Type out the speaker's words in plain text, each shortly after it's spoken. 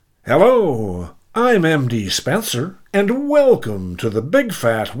Hello, I'm MD Spencer, and welcome to the Big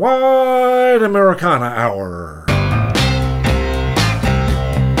Fat White Americana Hour.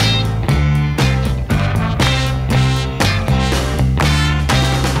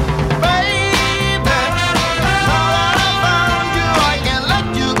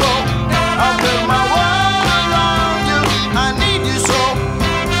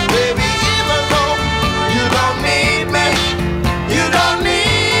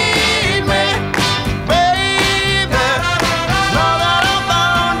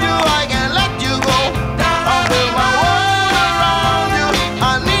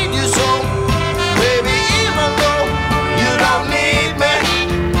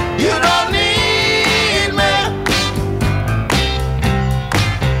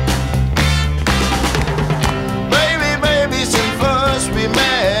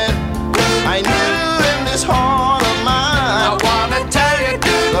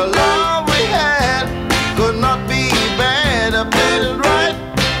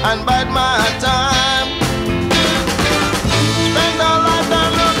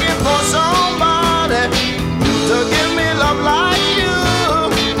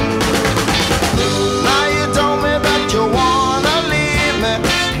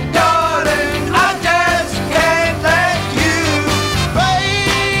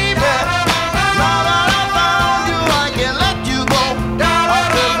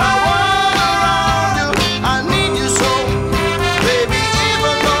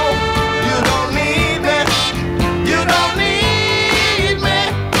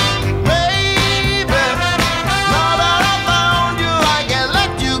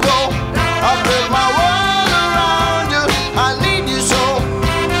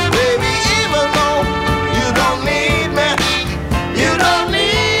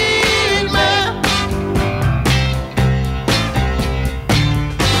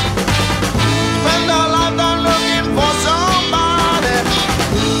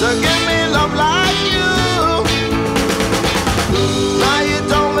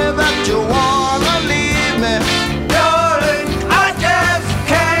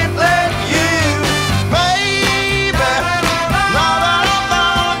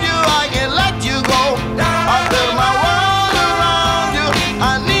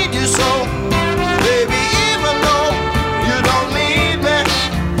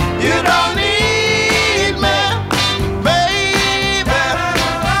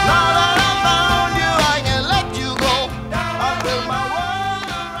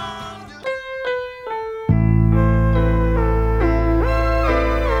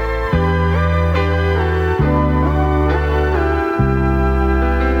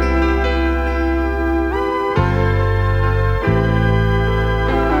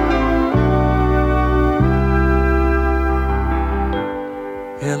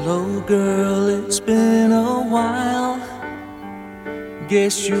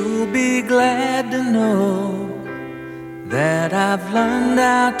 Guess you'll be glad to know that I've learned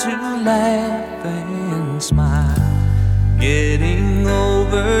how to laugh and smile. Getting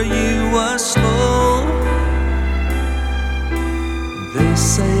over you was slow. They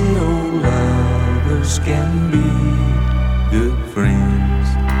say old lovers can be good friends,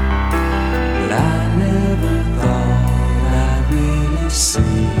 but I never thought I'd really see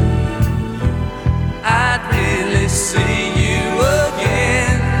you. I'd really see you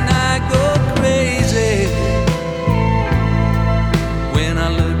again. I go crazy when I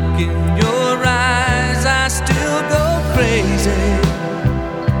look in your eyes. I still go crazy.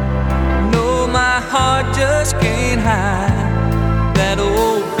 No, my heart just can't hide that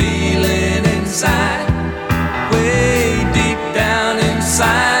old feeling inside, way deep down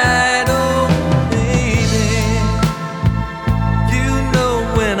inside. Oh baby, you know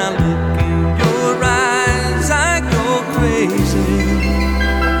when I look in your eyes I go crazy.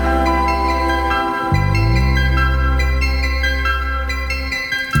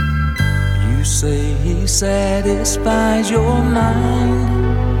 You say he satisfies your mind,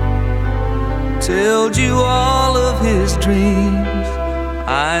 tells you all of his dreams.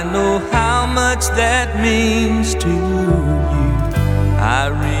 I know how much that means to you. I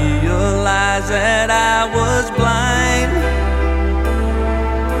realize that I was blind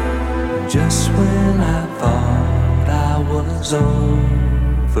just when I thought I was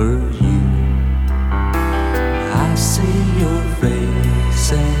over you. I see your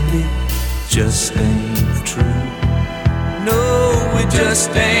face and it just ain't true. No, it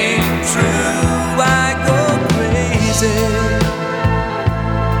just ain't true. I go crazy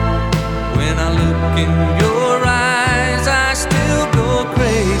when I look in your eyes. I still go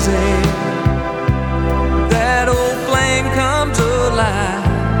crazy. That old flame comes alive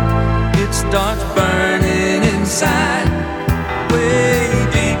starts burning inside, way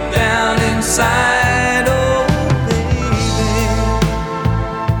deep down inside. Oh baby,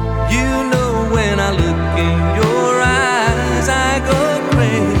 you know when I look in your eyes I go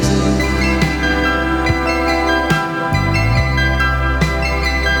crazy.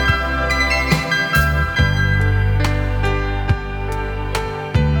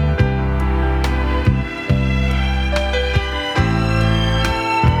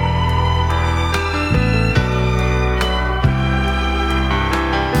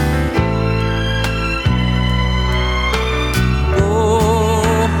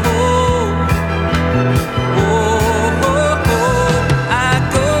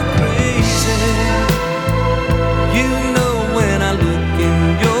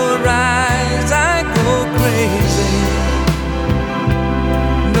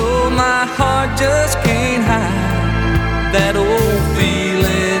 Just can't hide that old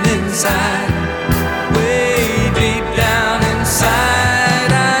feeling inside, way deep down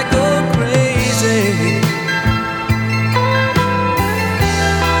inside I go crazy.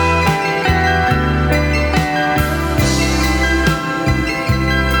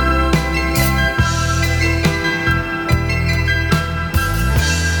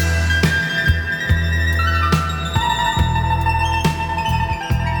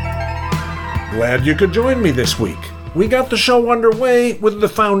 Glad you could join me this week. We got the show underway with The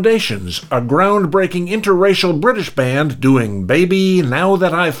Foundations, a groundbreaking interracial British band doing Baby Now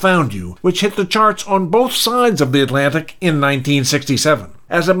That I've Found You, which hit the charts on both sides of the Atlantic in 1967.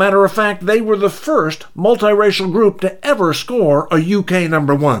 As a matter of fact, they were the first multiracial group to ever score a UK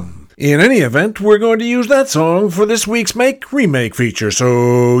 #1. In any event, we're going to use that song for this week's Make-Remake feature,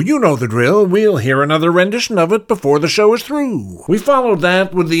 so you know the drill. We'll hear another rendition of it before the show is through. We followed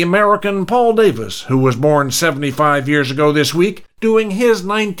that with the American Paul Davis, who was born 75 years ago this week, doing his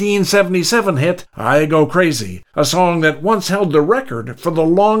 1977 hit, I Go Crazy, a song that once held the record for the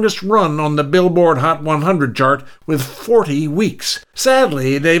longest run on the Billboard Hot 100 chart with 40 weeks.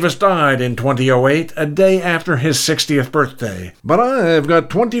 Sadly, Davis died in 2008, a day after his 60th birthday. But I've got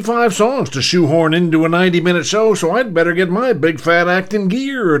 25 songs to shoehorn into a 90-minute show, so I'd better get my big fat act in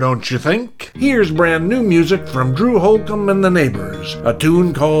gear, don't you think? Here's brand new music from Drew Holcomb and the Neighbors, a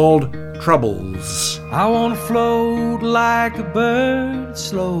tune called Troubles. I wanna float like a bird,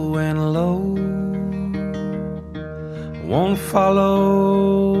 slow and low. I wanna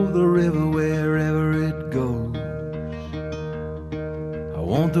follow the river wherever it goes. I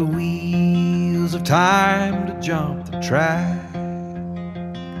want the wheels of time to jump the track.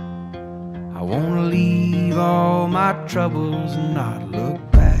 I wanna leave all my troubles and not look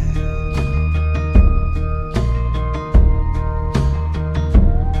back.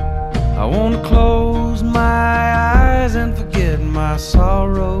 I wanna close my eyes and forget my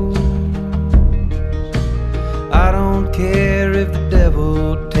sorrows. I don't care if the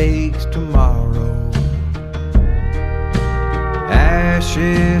devil takes tomorrow.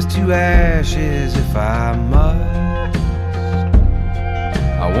 Ashes to ashes if I must.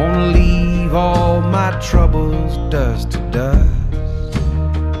 I wanna leave all my troubles dust to dust.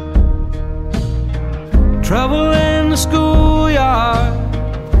 Trouble in the schoolyard,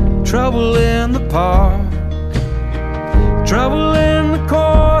 trouble in the park, trouble in the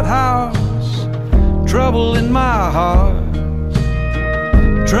courthouse, trouble in my heart,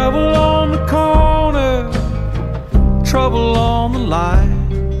 trouble on the corner, trouble on the line,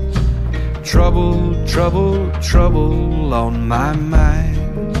 trouble, trouble, trouble on my mind.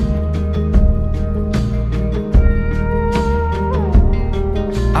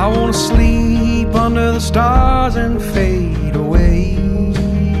 I wanna sleep under the stars and fade away.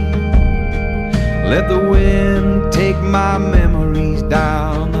 Let the wind take my memories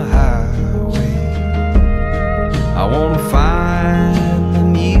down the highway. I wanna find the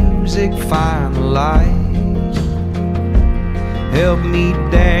music, find the light. Help me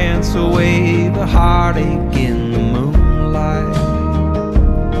dance away the heartache in the moonlight.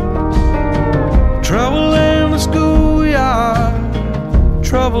 Trouble in the schoolyard,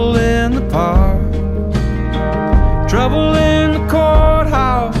 trouble in the park, trouble in the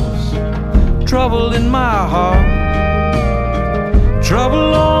courthouse, trouble in my heart,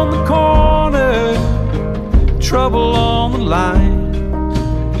 trouble on the corner, trouble on the line,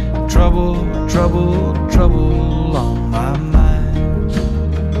 trouble, trouble, trouble on my mind.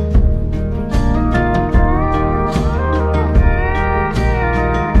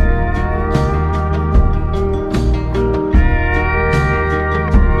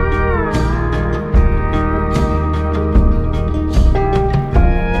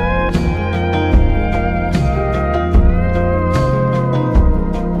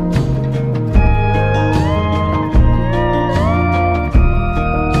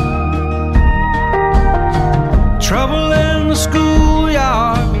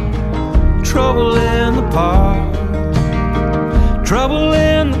 Trouble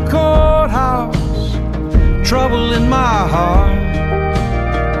in the courthouse, trouble in my heart.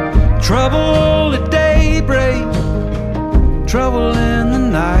 Trouble at daybreak, trouble in the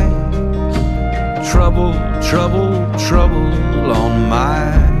night. Trouble, trouble, trouble on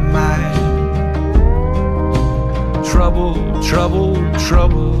my mind. Trouble, trouble,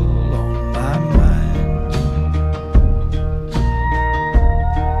 trouble on my mind.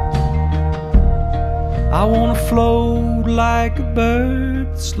 I wanna float like a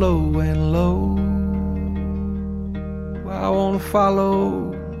bird, slow and low. I wanna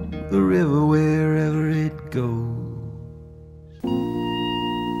follow the river wherever it goes.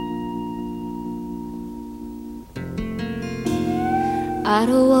 I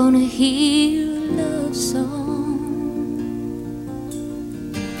don't wanna hear a love song.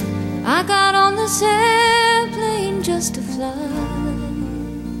 I got on this airplane just to fly,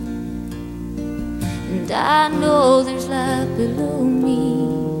 and I know there's life below me,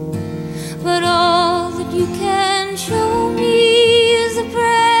 but all that you can show me is the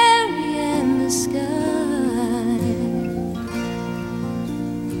prairie and the sky.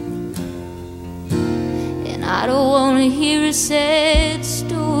 And I don't wanna hear a sad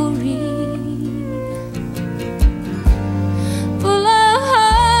story full of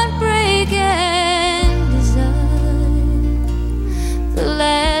heartbreak and desire. The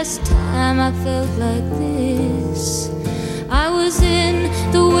last time I felt like this, I was in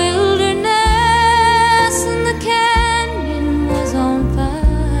the wilderness and the canyon was on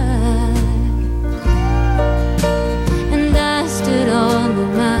fire, and I stood on the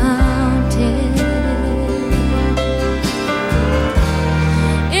mountain.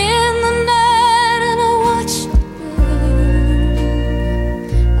 In the night and I watched it burn.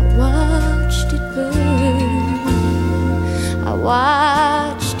 I watched it burn. I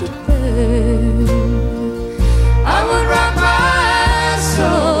watched it burn. I would rock my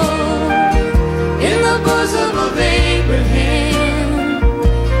soul in the bosom of Abraham.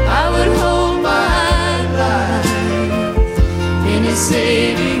 I would hold my life in his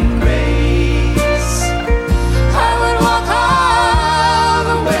saving grace. I would walk all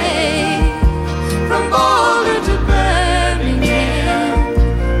the way from Boulder to Birmingham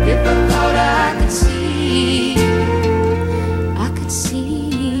if I thought I could see your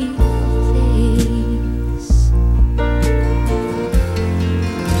face.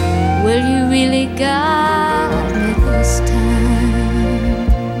 Well, you really got me this time,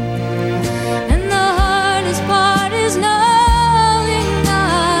 and the hardest part is knowing I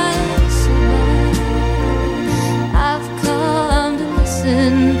survived. I've come to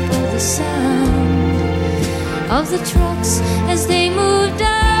listen for the sound of the trucks as they move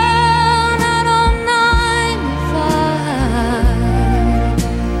down out on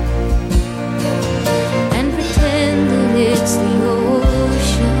 95, and pretend that it's the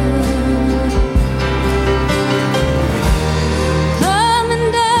ocean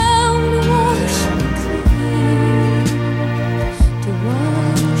coming down to wash me clean, to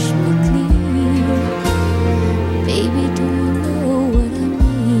wash me clean. Baby, do you know what I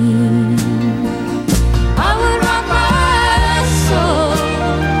mean? I would rock my soul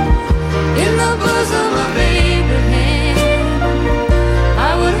in the bosom of Abraham. I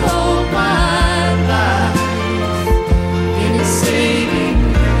would hold my life in his saving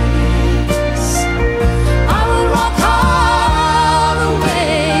grace. I would walk all the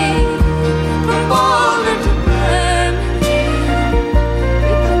way from Boulder to Birmingham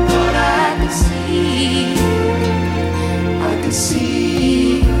if I thought I could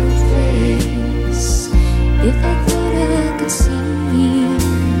see your face. If I thought I could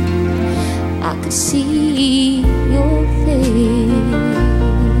see your face.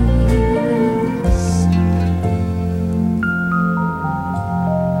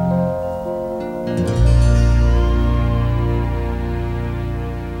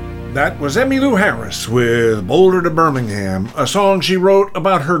 That was Emmylou Harris with Boulder to Birmingham, a song she wrote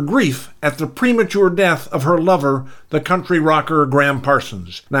about her grief at the premature death of her lover, the country rocker Graham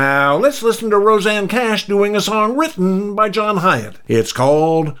Parsons. Now, let's listen to Rosanne Cash doing a song written by John Hyatt. It's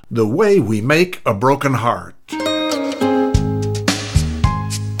called The Way We Make a Broken Heart.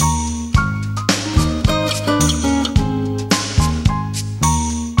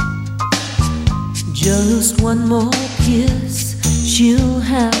 Just one more kiss, she'll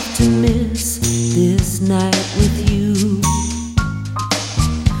have to miss this night with you.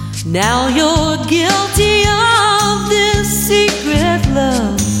 Now you're guilty of this secret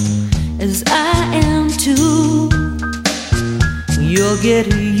love, as I am too. You're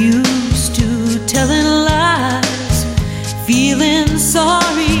getting used to telling lies, feeling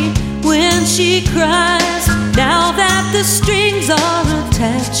sorry when she cries. Now that the strings are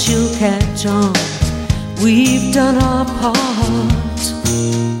attached, she'll catch on. We've done our part.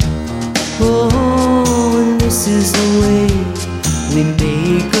 Oh, and this is the way we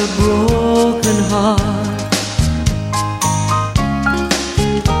make a broken heart.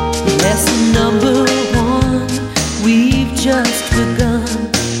 Lesson number 1, we've just begun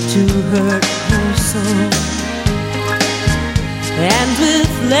to hurt her soul. And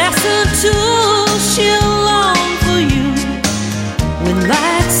with lesson 2, she'll long for you when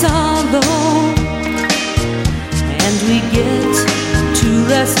lights are low. And we get to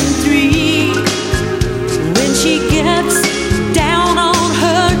lesson 3 when she gets down on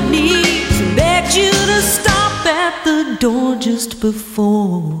her knees and begs you to stop at the door just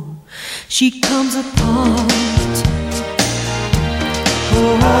before she comes apart.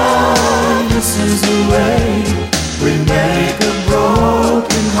 Oh, this is the way we make a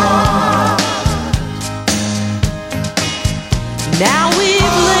broken heart. Now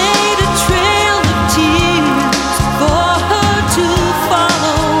we've laid a trail of tears for her to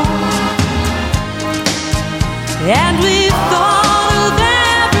follow, and we've thought of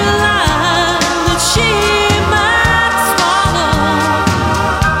every line that she might swallow.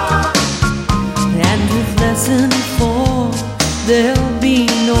 And with lesson 4, there'll be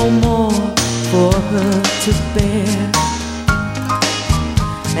no more for her to bear.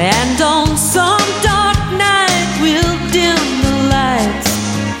 And on some dark night we'll dim the lights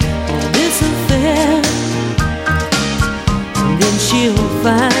on this affair, and then she'll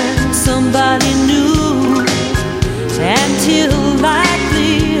find somebody new, and he'll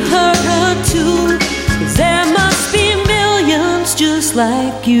likely hurt her too, 'cause there must be millions just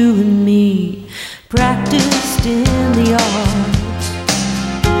like you and me, practiced in the art.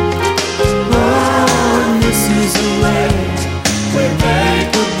 Oh, this is the way we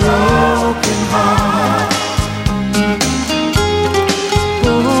make a broken heart.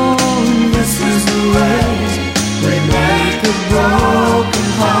 Oh, this is the way we make a broken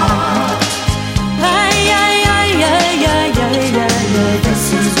heart. Ay, ay, ay, ay, ay, ay, ay, ay. This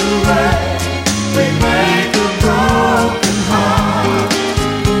is the way we make a broken heart.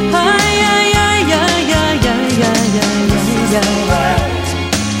 Ay, ay, ay, ay, ay, ay, ay, ay, ay, ay.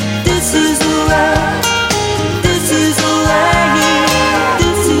 This is the way. This is the way.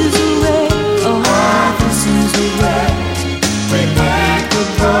 This is the way. Oh, this is the way we make a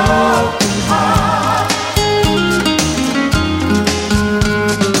broken heart.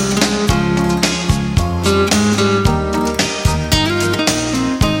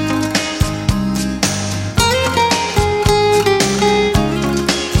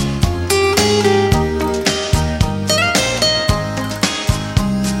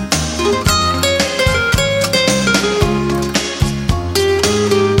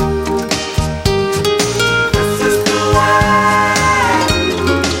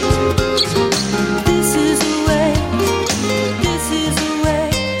 This is the way. This is the way.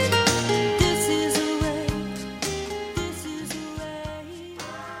 This is the way. This is the way.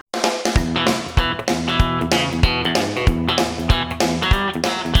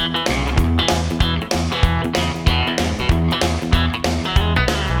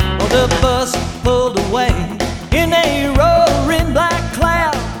 Well, the bus pulled away in a roaring black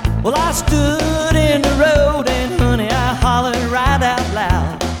cloud. Well, I stood in the road and honey, I hollered right out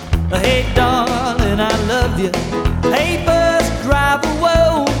loud. Hey, darling, I love you. Hey, bus driver,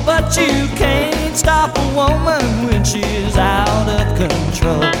 whoa, but you can't stop a woman when she's out of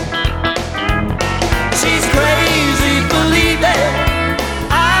control. She's crazy, believe it.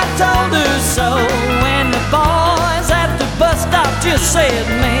 I told her so. When the boys at the bus stop just said,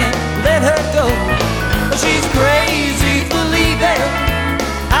 man, let her go. She's crazy, believe it.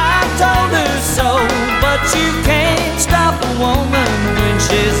 I told her so. But you can't stop a woman when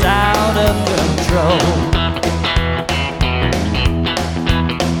she's out of control.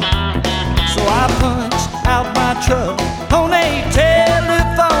 So I punched out my truck on a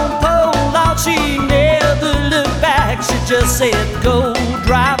telephone pole. All she never looked back, she just said, go,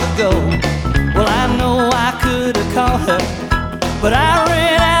 driver, go. Well, I know I could have caught her, but I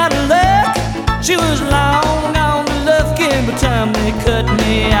ran out of luck. She was long on the Lufkin by the time they cut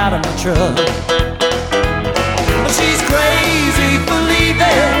me out of my truck. She's crazy, believe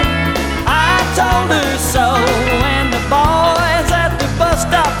it. I told her so. And the boys at the bus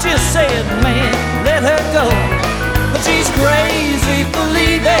stop just said, man, let her go. But she's crazy,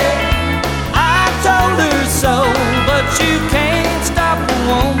 believe it. I told her so. But you can't stop a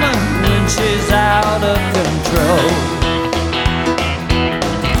woman when she's out of control.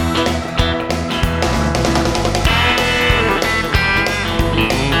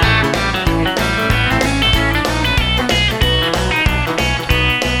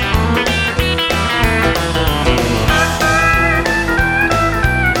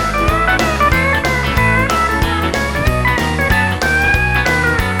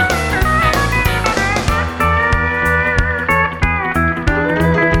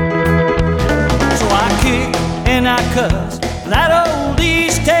 'cause that old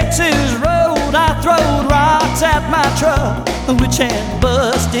East Texas road, I throwed rocks at my truck, which had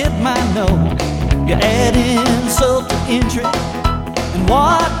busted my nose. You add insult to injury, and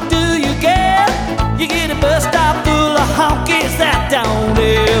what do you get? You get a bus stop full of honkies that don't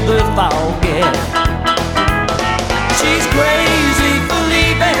ever forget. She's crazy for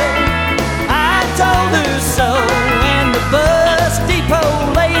leaving, I told her so, and the bus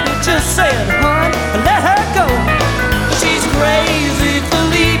depot lady just said, "Hon, let her go." She's crazy for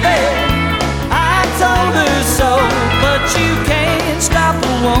leaving, I told her so, but you can't stop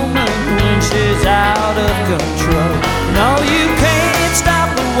a woman when she's out of control. No, you can't stop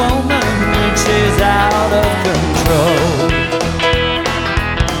a woman when she's out of control.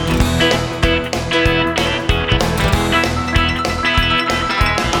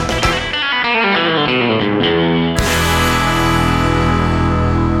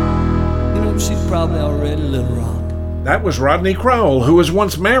 Probably already a little wrong. That was Rodney Crowell, who was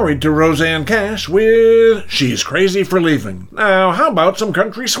once married to Roseanne Cash with She's Crazy for Leaving. Now, how about some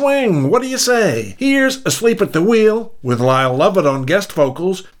country swing? What do you say? Here's Asleep at the Wheel, with Lyle Lovett on guest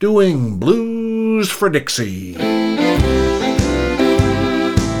vocals, doing Blues for Dixie.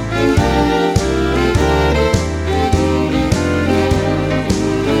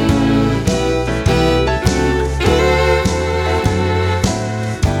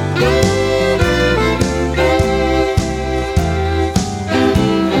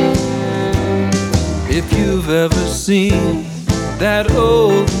 Ever seen that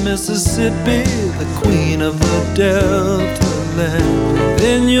old Mississippi, the queen of the Delta land,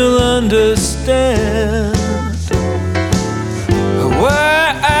 then you'll understand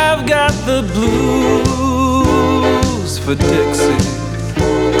why I've got the blues for Dixie.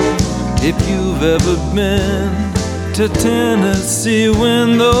 If you've ever been to Tennessee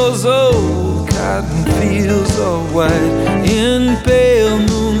when those old cotton fields are white in pale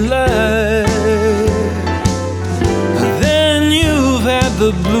moonlight, had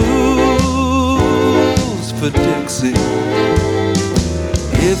the blues for Dixie.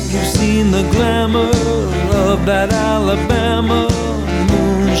 If you've seen the glamour of that Alabama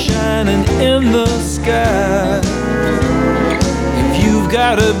moon shining in the sky, if you've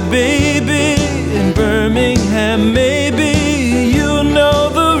got a baby in Birmingham, maybe you know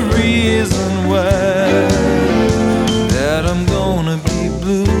the reason why that I'm gonna be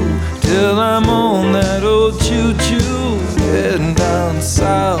blue till I'm on that old choo-choo heading down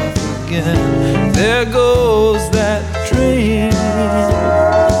south again. There goes that train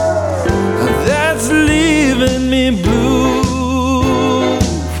that's leaving me blue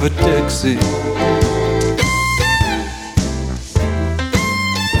for Dixie.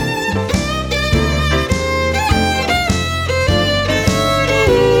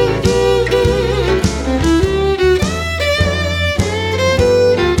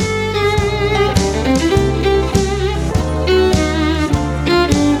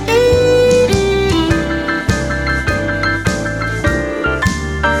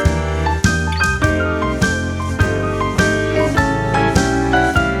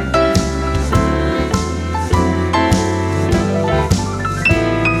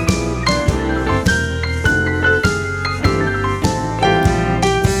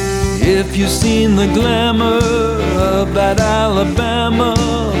 If you've seen the glamour of that Alabama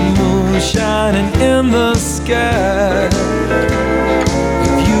moon shining in the sky,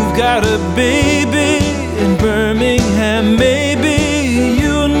 if you've got a baby in Birmingham, maybe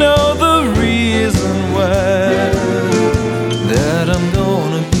you know the reason why that I'm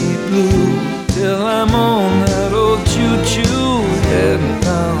gonna be blue till I'm on that old choo-choo heading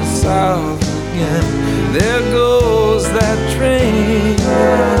down south again. There goes that train,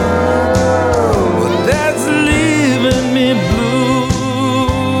 but that's leaving me blue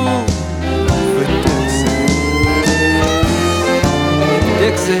for Dixie.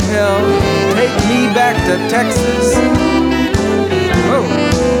 Dixie, hell, take me back to Texas. Oh.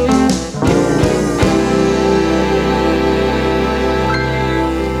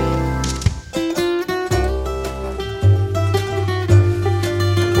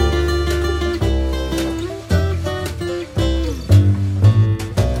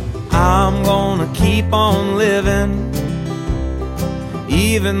 I'm gonna keep on living,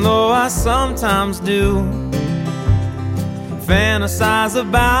 even though I sometimes do fantasize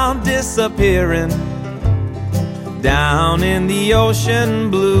about disappearing down in the ocean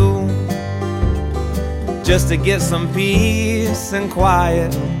blue, just to get some peace and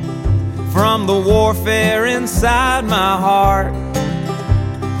quiet from the warfare inside my heart.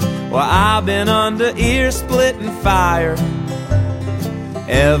 Well, I've been under ear-splitting fire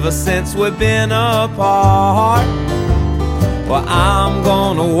ever since we've been apart. Well, I'm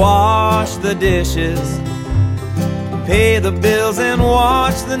gonna wash the dishes, pay the bills and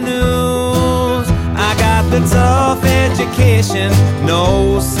watch the news. I got the tough education,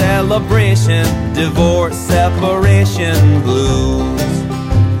 no celebration, divorce, separation blues.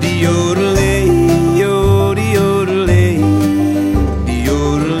 De-yodelay, yo-de-yodelay,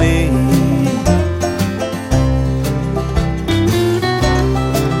 de-yodelay.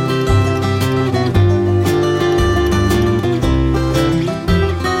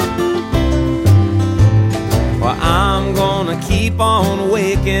 Well, I'm gonna keep on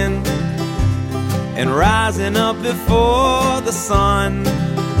waking and rising up before the sun,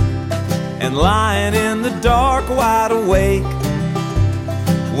 and lying in the dark wide awake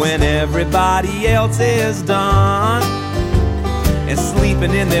when everybody else is done, and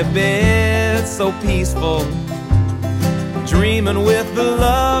sleeping in their bed so peaceful, dreaming with the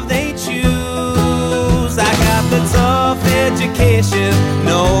love they choose. I got the tough education,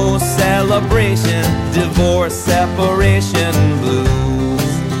 no celebration, divorce, separation blues.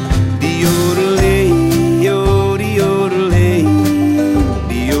 De-yodelay, yo-de-yodelay,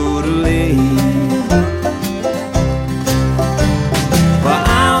 de-yodelay. Well,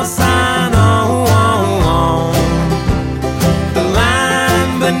 I'll sign on the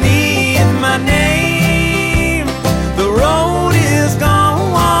line beneath my name. The road is gone,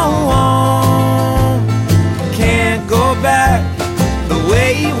 can't go back the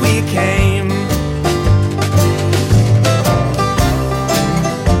way we came.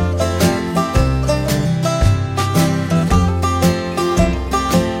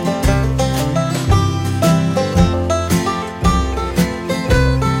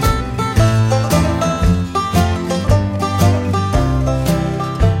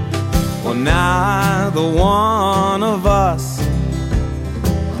 Neither one of us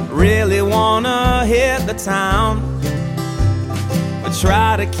really wanna hit the town, but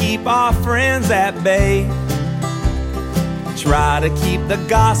try to keep our friends at bay, try to keep the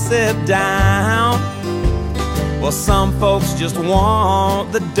gossip down. Well, some folks just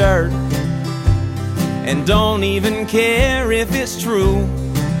want the dirt and don't even care if it's true.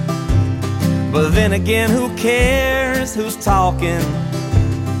 But then again, who cares who's talking?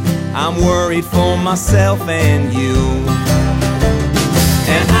 I'm worried for myself and you.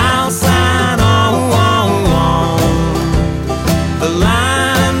 And I'll sign on the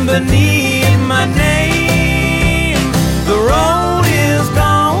line beneath my name. The road is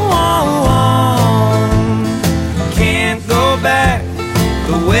gone, can't go back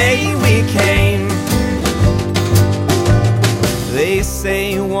the way we came. They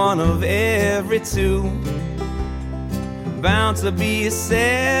say one of every two bound to be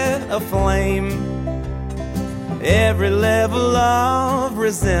set aflame. Every level of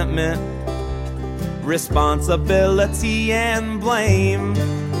resentment, responsibility and blame.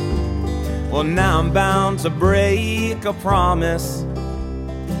 Well, now I'm bound to break a promise,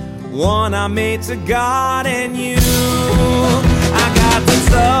 one I made to God and you. I got the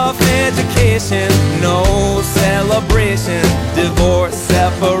tough education, no celebration, divorce,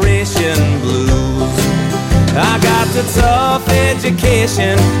 separation blues. I got the tough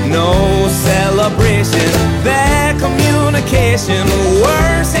education, no celebration, bad communication,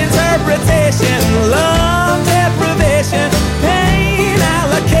 worse interpretation, love deprivation, pain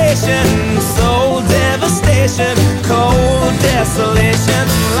allocation, soul devastation, cold desolation,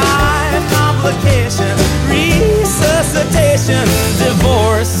 life complication, resuscitation,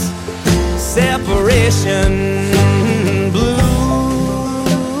 divorce, separation blues.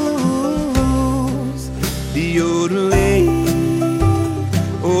 De-yodelay,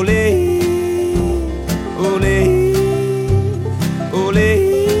 ole, ole, ole,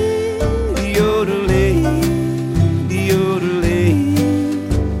 de-yodelay, de-yodelay,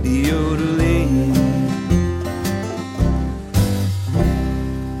 de-yodelay.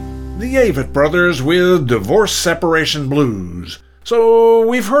 The Avett Brothers with Divorce Separation Blues. So,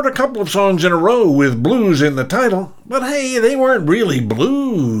 we've heard a couple of songs in a row with blues in the title, but hey, they weren't really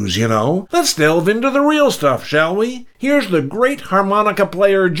blues, you know. Let's delve into the real stuff, shall we? Here's the great harmonica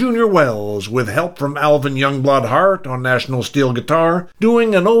player Junior Wells, with help from Alvin Youngblood Hart on National Steel Guitar,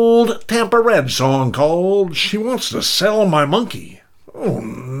 doing an old Tampa Red song called She Wants to Sell My Monkey. Oh,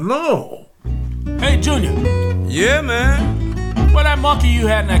 no. Hey, Junior. Yeah, man. Where that monkey you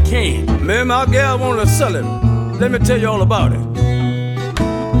had in that cage? Man, my gal wanted to sell him. Let me tell you all about it.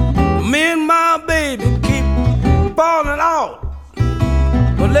 Me and my baby keep falling out.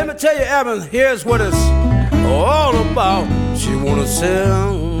 But let me tell you, Evan, here's what it's all about. She wanna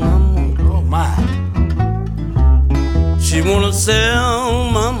sell my monkey. Oh, my. She wanna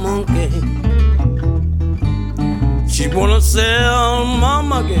sell my monkey. She wanna wanna sell my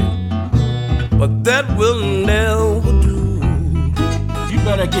monkey, but that will never do. You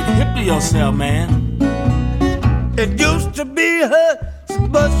better get hip to yourself, man. It used to be hers,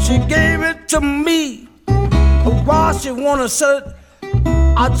 but she gave it to me. Why she wanna sell it,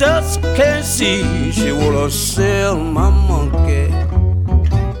 I just can't see. She wanna sell my monkey.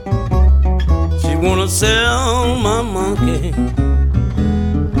 She wanna sell my monkey.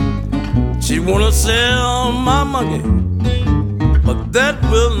 She wanna sell my monkey, but that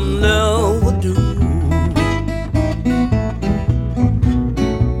will never do.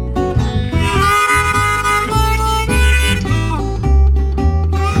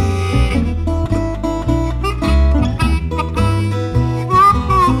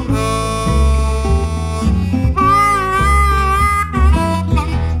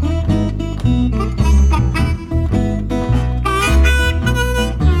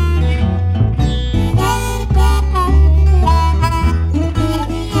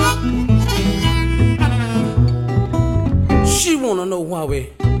 Know why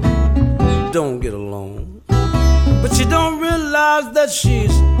we don't get along, but she don't realize that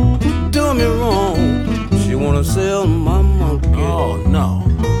she's doing me wrong. She wanna sell my monkey. Oh no.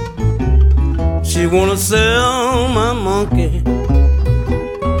 She wanna sell my monkey.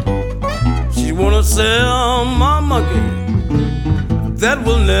 She wanna sell my monkey. That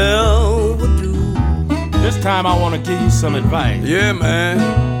will never do. This time I want to give you some advice. Yeah, man.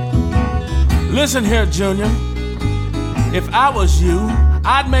 Listen here, Junior. If I was you,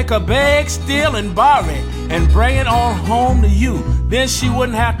 I'd make her beg, steal, and borrow it and bring it on home to you. Then she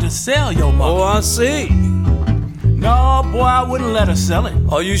wouldn't have to sell your monkey. Oh, I see. No, boy, I wouldn't let her sell it.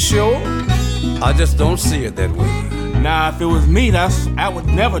 Are you sure? I just don't see it that way. Now, if it was me, I would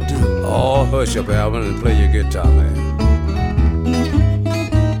never do. Oh, hush up, Alvin, and play your guitar, man.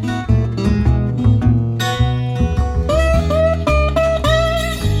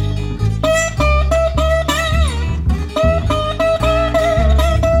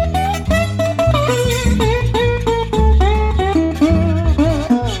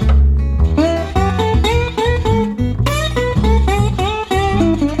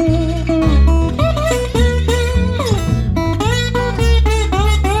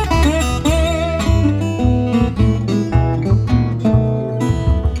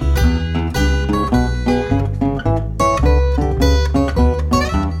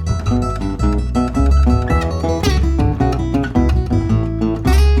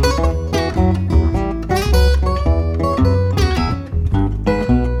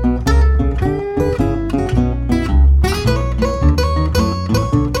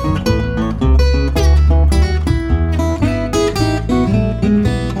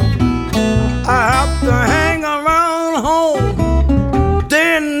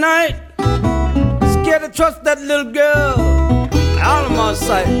 Trust that little girl out of my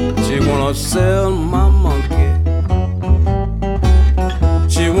sight. She wanna sell my monkey.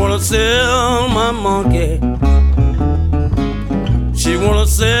 She wanna sell my monkey. She wanna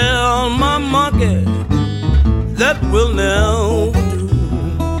sell my monkey. That will never do.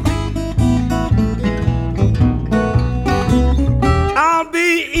 I'll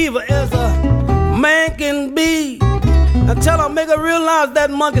be evil as a man can be until I make her realize that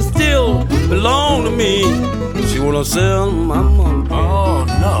monkey still belong to me. She wanna sell my monkey. Oh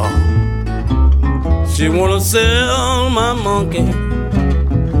no. She wanna sell my monkey.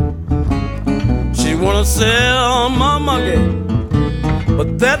 She wanna sell my monkey,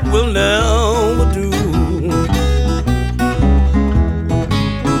 but that will never do.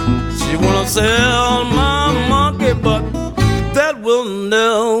 She wanna sell my monkey, but that will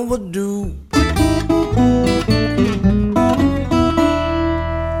never do.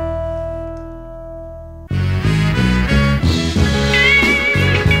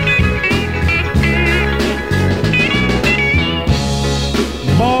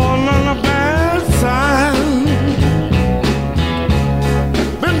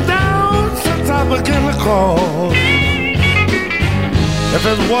 If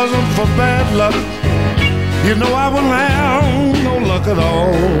it wasn't for bad luck, you know I wouldn't have no luck at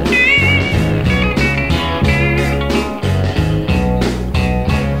all.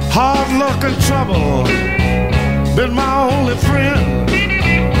 Hard luck and trouble been my only friend.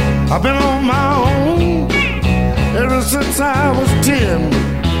 I've been on my own ever since I was 10.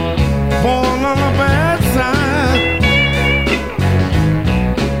 Born on the bad side,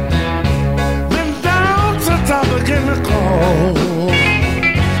 I began to call.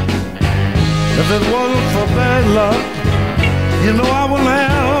 If it wasn't for bad luck, you know I wouldn't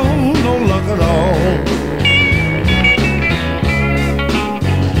have no luck at all.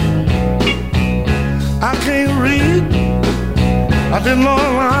 I can't read, I didn't know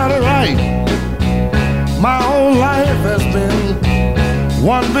how to write. My whole life has been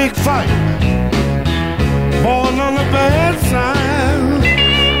one big fight. Born on the bad side.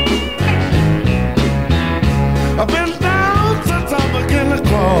 I've been down since I began to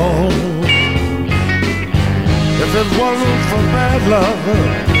crawl. If it wasn't for bad luck,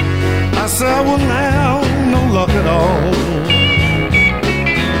 I said I wouldn't have no luck at all.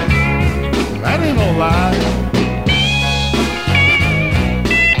 That ain't no lie.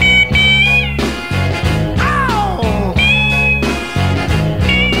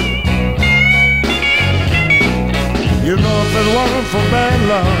 You know, if it wasn't for bad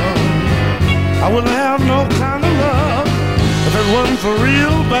luck, I wouldn't have no kind of luck. If it wasn't for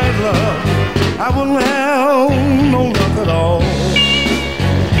real bad luck, I wouldn't have no luck at all.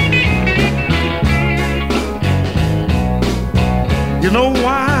 You know,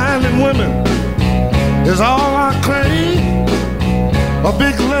 wine and women is all I crave. A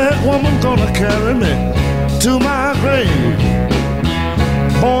big leg woman gonna carry me to my grave.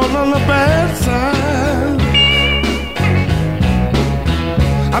 Born on the bad side.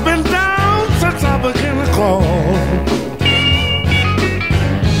 I've been down since I began to crawl.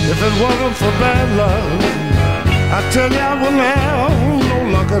 If it wasn't for bad luck, I tell you I wouldn't have no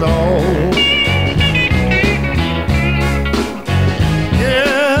luck at all.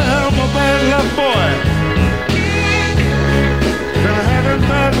 Yeah, I'm a bad luck boy. Been having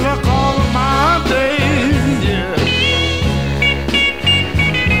bad luck all of my days, yeah.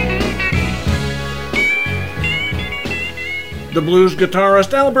 The blues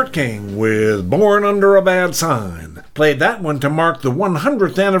guitarist Albert King with Born Under a Bad Sign. Played that one to mark the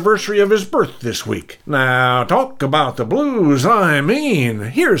 100th anniversary of his birth this week. Now, talk about the blues, I mean.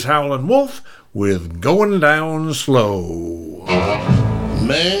 Here's Howlin Wolf with Going Down Slow.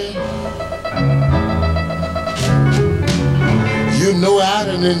 Man, you know I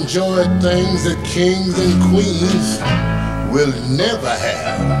done enjoyed things that kings and queens will never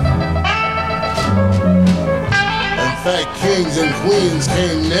have. In fact, kings and queens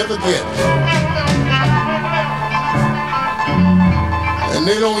can never get. And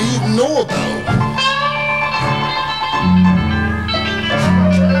they don't even know about it.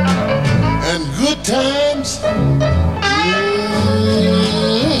 And good times,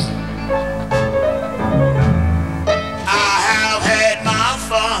 I have had my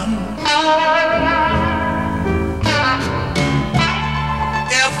fun.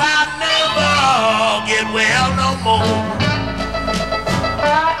 If I never get well no more,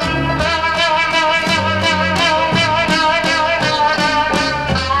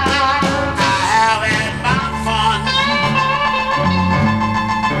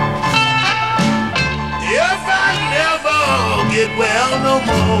 well no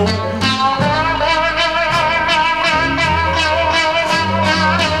more.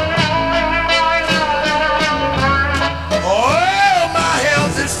 Oh, my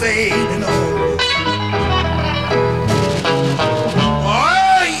health is fading on.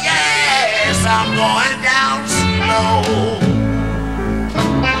 Oh yes, I'm going down slow.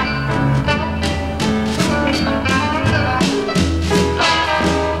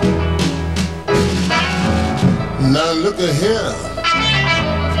 Now look at here.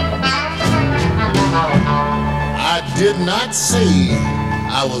 I did not say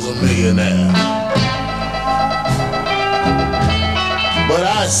I was a millionaire, but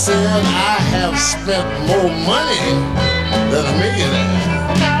I said I have spent more money than a millionaire.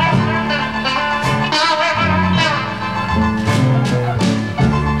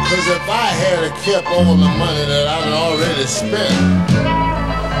 Because if I had kept all the money that I'd already spent,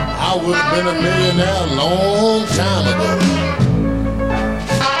 I would have been a millionaire a long time ago.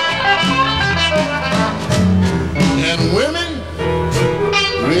 And women,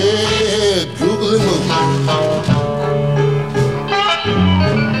 red googly moogly.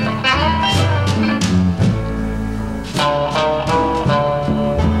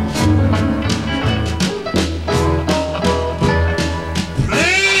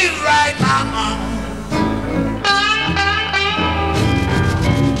 Please write my mama.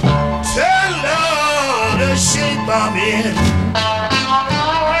 Tell her the shape I'm in.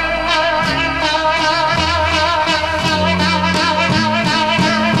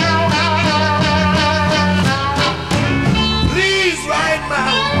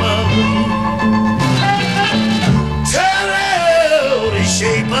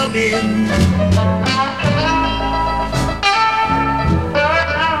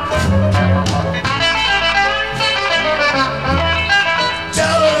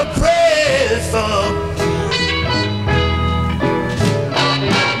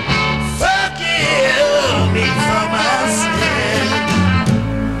 Forgive me for my sin.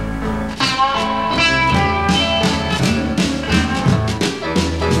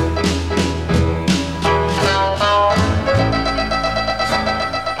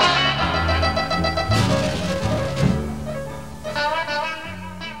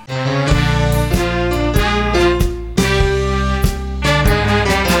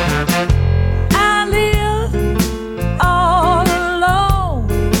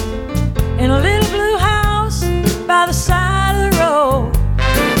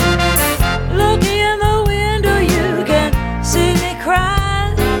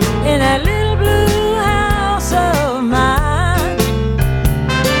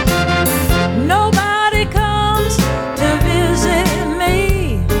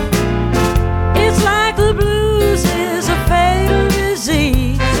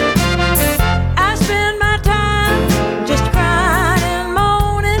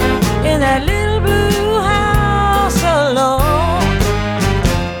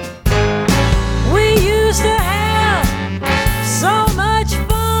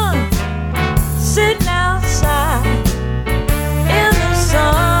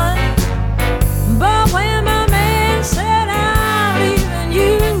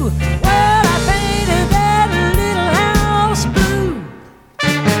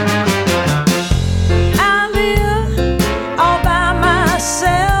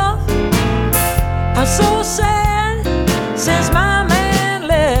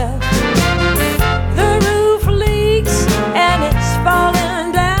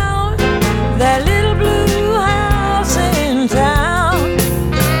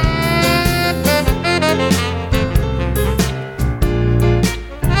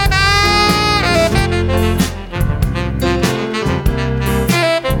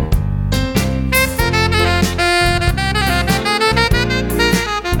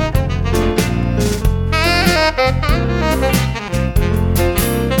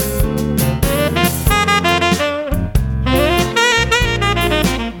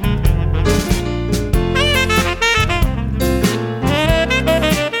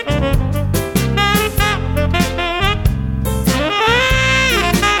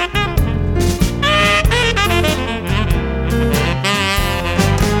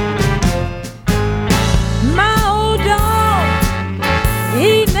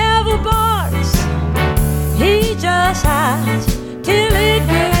 nights till it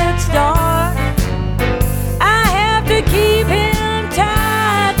gets dark. I have to keep him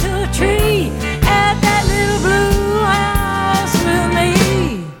tied to a tree at that little blue house with me.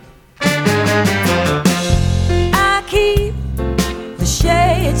 I keep the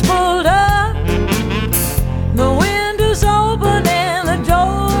shades pulled up, the windows open and the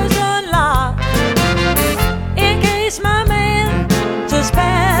doors unlocked, in case my man just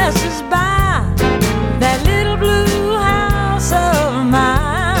passes by that little blue house of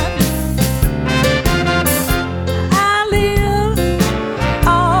mine. I live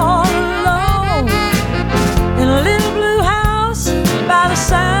all alone in a little blue house by the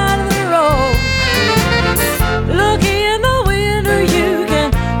side of the road. Look in the window, you can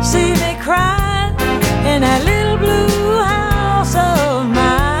see me crying in that little blue house of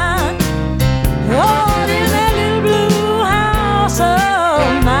mine. Oh, in that little blue house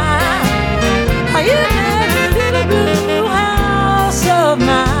of mine. Are you there, the little blue house of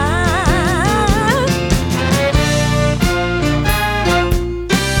mine?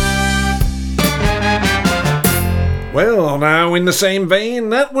 Well, now, in the same vein,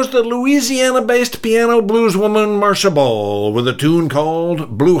 that was the Louisiana-based piano blueswoman Marcia Ball with a tune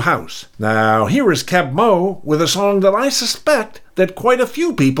called Blue House. Now, here is Keb Mo with a song that I suspect that quite a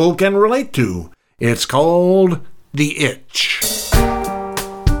few people can relate to. It's called The Itch.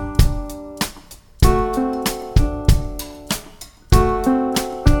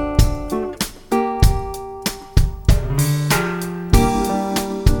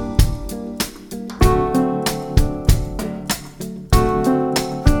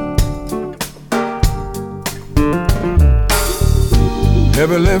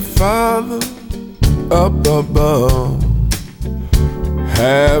 Heavenly Father, up above,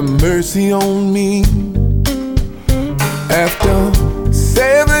 have mercy on me. After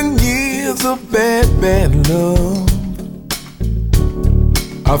 7 years of bad love,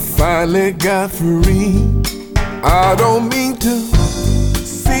 I finally got free. I don't mean to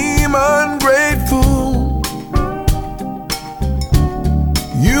seem ungrateful.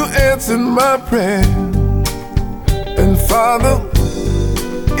 You answered my prayer, and Father,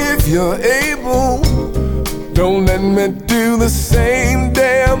 if you're able, don't let me do the same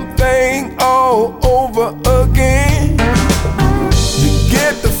damn thing all over again. You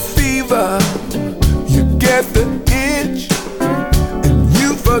get the fever, you get the itch, and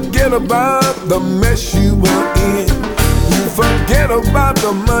you forget about the mess you were in. You forget about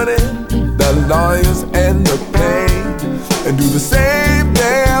the money, the lawyers, and the pain, and do the same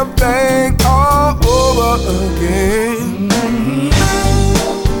damn thing all over again.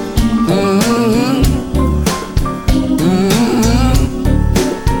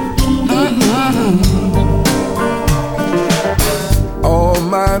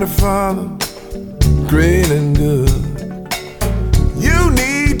 Almighty Father, great and good, you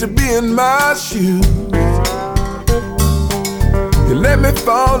need to be in my shoes. You let me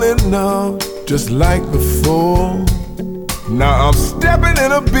fall in love just like before. Now I'm stepping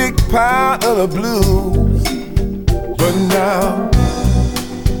in a big pile of the blues, but now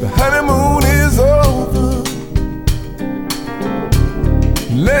the honeymoon is over.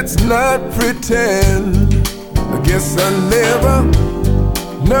 Let's not pretend. I guess I never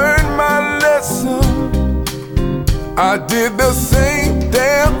learned my lesson. I did the same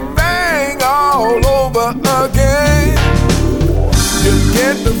damn thing all over again. You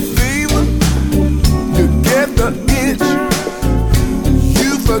get the fever, you get the itch,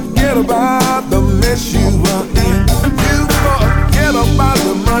 you forget about the mess you were in. You forget about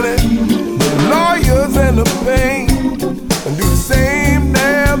the money, the lawyers, and the pain, and do the same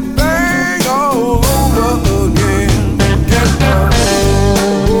damn thing all over again. Get down,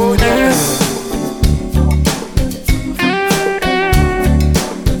 oh yeah.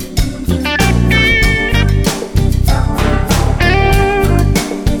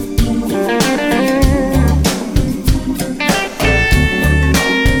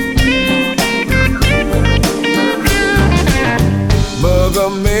 Mother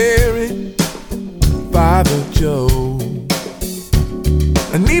Mary, Father Joe,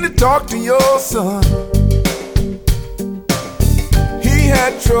 I need to talk to your son. He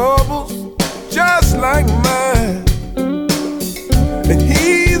had troubles just like mine, and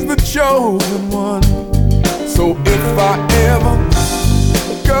he's the chosen one. So if I ever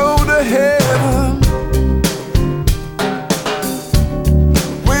go to heaven,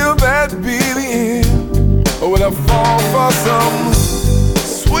 will that be the end? Or will I fall for some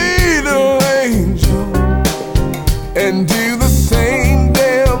sweet little angel and do the same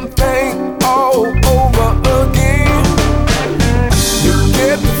damn thing all over again? You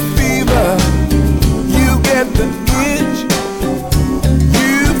get the fever, you get the itch,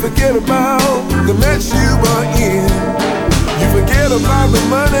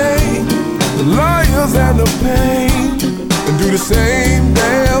 same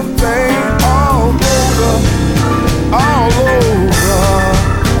damn thing all over, all over.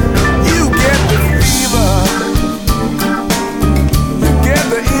 You get the fever, you get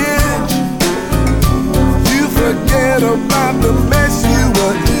the itch, you forget about the mess you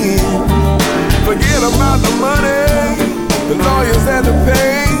were in, forget about the money, the lawyers had to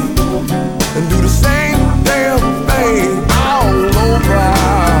pay, and do the same damn thing all over.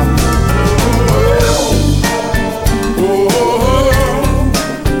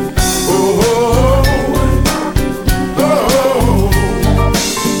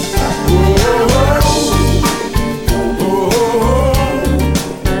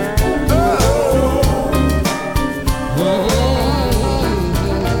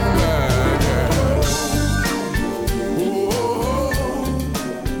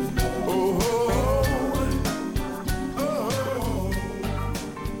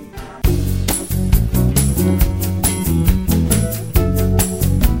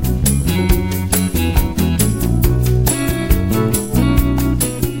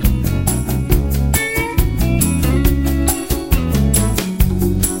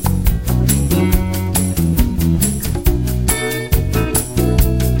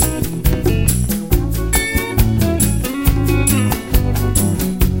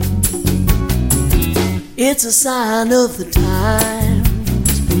 It's a sign of the times.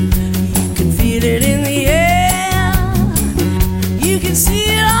 You can feel it in the air. You can see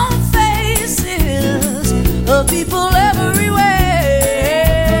it on faces of people everywhere.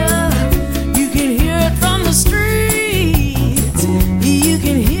 You can hear it from the streets. You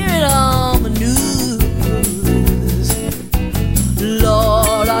can hear it on the news.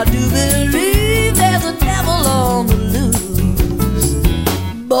 Lord, I do believe there's a devil on the loose.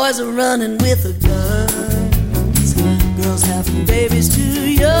 Boys are running with a gun. Girls having babies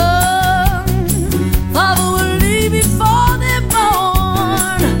too young. Father will leave before they're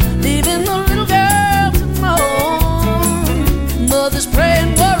born, leaving the little girls alone. Mothers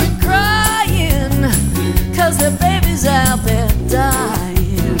praying, worried, crying, 'cause their baby's out there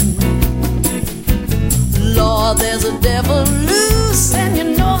dying. Lord, there's a devil loose, and you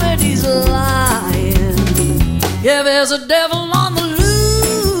know that he's lying. Yeah, there's a devil on the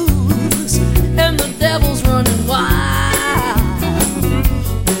loose, and the devil's running wild.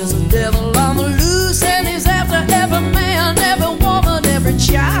 Devil on the loose, and he's after every man, every woman, every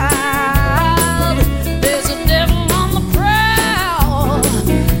child. There's a devil on the prowl,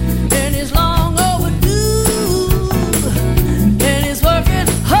 and he's long overdue, and he's working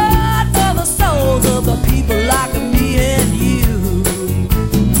hard for the souls of the people like me and you.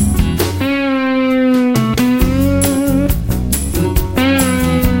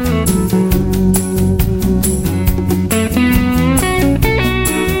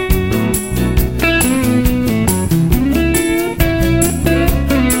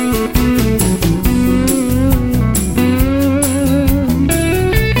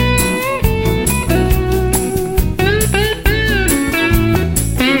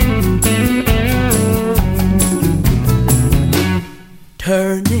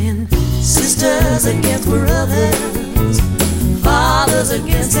 Turning sisters against brothers, fathers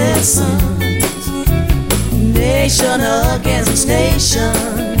against their sons, nation against nation.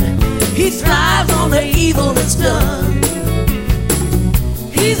 He thrives on the evil that's done.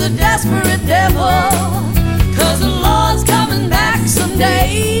 He's a desperate devil, 'cause the Lord's coming back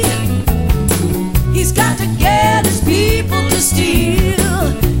someday. He's got to get his people to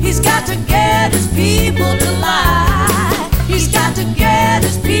steal. He's got to get his people to lie. He's got to get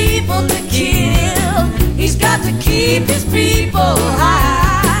his people to kill. He's got to keep his people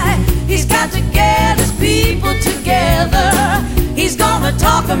high. He's got to get his people together. He's gonna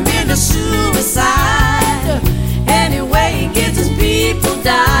talk them into suicide. Anyway, he gets his people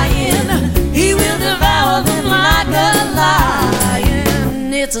dying. He will devour them like a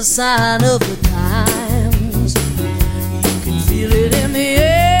lion. It's a sign of the times. You can feel it in the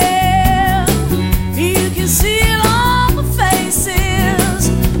air. You can see it on the faces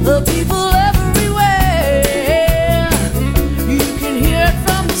of people everywhere. You can hear it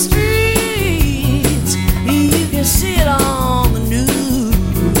from the streets. You can see it on the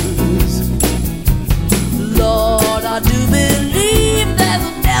news. Lord, I do believe there's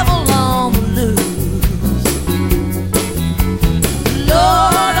a devil on the loose.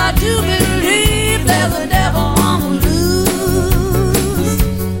 Lord, I do believe there's a devil on the loose.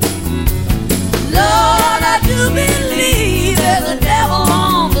 Lord, I do believe there's a devil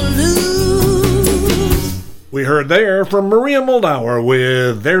on the loose. We heard there from Maria Moldauer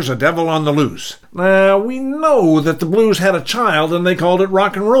with There's a Devil on the Loose. Now, we know that the blues had a child and they called it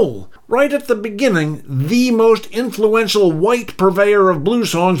rock and roll. Right at the beginning, the most influential white purveyor of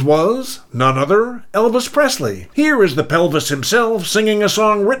blues songs was none other, Elvis Presley. Here is the Pelvis himself singing a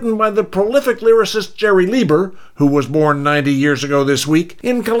song written by the prolific lyricist Jerry Lieber, who was born 90 years ago this week,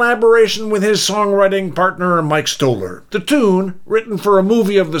 in collaboration with his songwriting partner Mike Stoller. The tune, written for a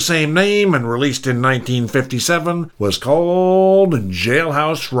movie of the same name and released in 1957, was called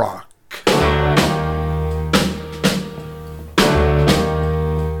Jailhouse Rock.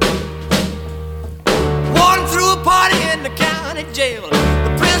 Jail.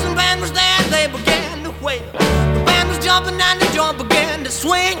 The prison band was there, they began to wail. The band was jumping and the joint began to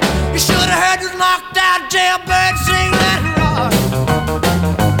swing. You should have heard this knocked out jailbird sing. Let it rock,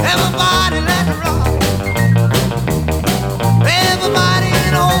 everybody let it rock. Everybody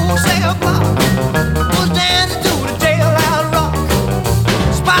in the whole cell block was dancing to the jailhouse rock.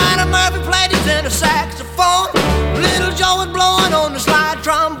 Spider Murphy played his tenor saxophone. Little Joe was blowing on the slide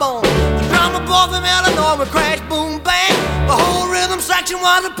trombone. The drummer boy from Illinois would crash, boom, bang. The whole rhythm section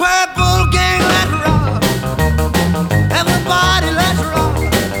was a purple gang. Let's rock, everybody, let's rock.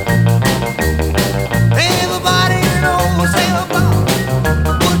 Everybody in the whole cell block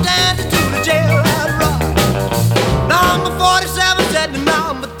was dancing to the jailhouse rock. Number 47 said to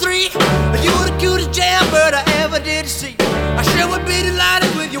number 3, you the cutest jailbird I ever did see. I sure would be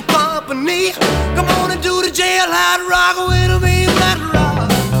delighted with your company. Come on and do the jailhouse rock with me. Let's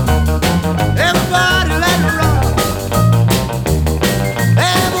rock, everybody, let's rock.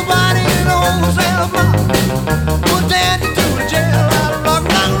 We're dancing to the jailhouse rock,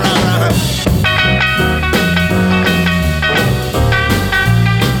 rock, rock, rock.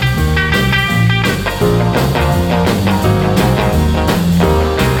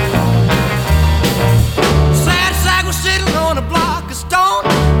 Sad sack was sitting on a block of stone,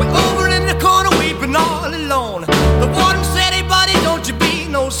 way over in the corner weeping all alone. The warden said, hey buddy, don't you be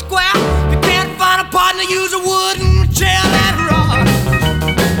no square. If you can't find a partner, use a wooden chair. Let's rock,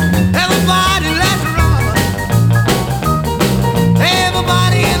 everybody, let's rock.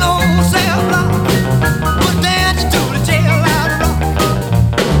 Everybody in the whole cell block was dancing to the jailhouse rock.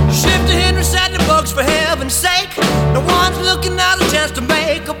 Shifter Henry said the Bucks, for heaven's sake, no one's looking out a chance to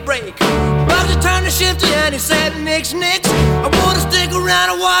make a break. Bugsy turned to Shifter and he said, nix, nix, I wanna stick around,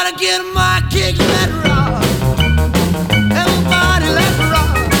 I wanna get my kicks. Let's rock, everybody, let's rock.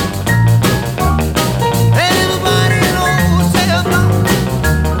 Everybody in the whole cell block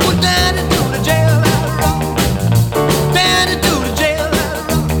was dancing to the jailhouse rock. Dancing to the jailhouse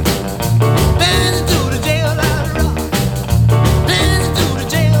rock. Dancing to the jailhouse rock. Dancing to the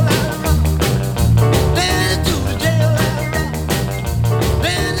jailhouse rock. Dancing to the jailhouse rock.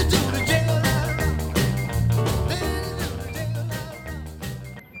 Dancing to the jailhouse rock. Dancing to the jailhouse rock.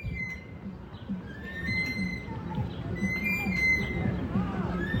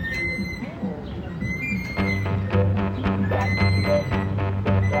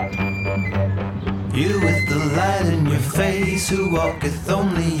 You with the light in your face, who walketh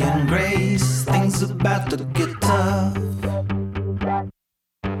only in grace. Things about to get tough.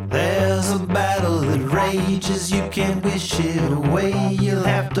 There's a battle that rages, you can't wish it away. You'll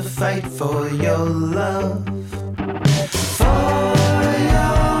have to fight for your love. For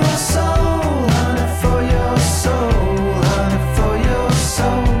your soul, honey, for your soul, honey, for your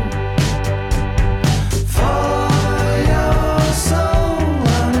soul.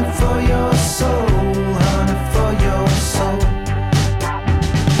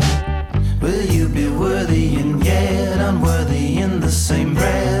 Same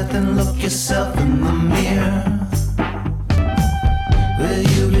breath and look yourself in the mirror. Will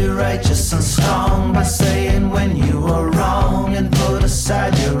you be righteous and strong by saying when you are wrong and put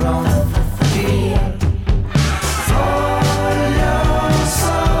aside your own fear? For your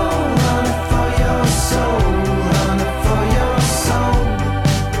soul, honey, for your soul, honey, for your soul.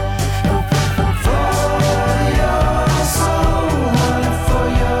 For your soul, honey, for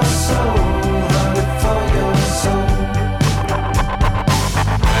your soul, honey, for your soul.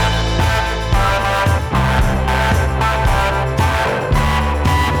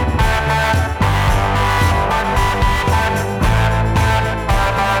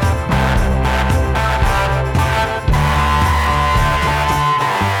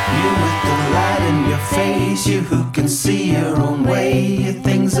 You who can see your own way,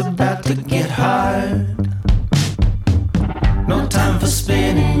 things about to get hard. No time for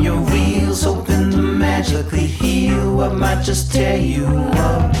spinning your wheels, hoping to magically heal what might just tear you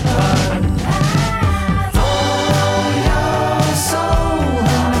apart. For your soul,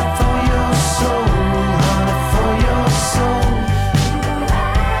 honey, for your soul, honey, for your soul.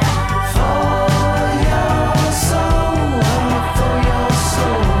 For your soul, honey, for your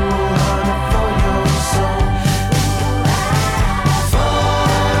soul.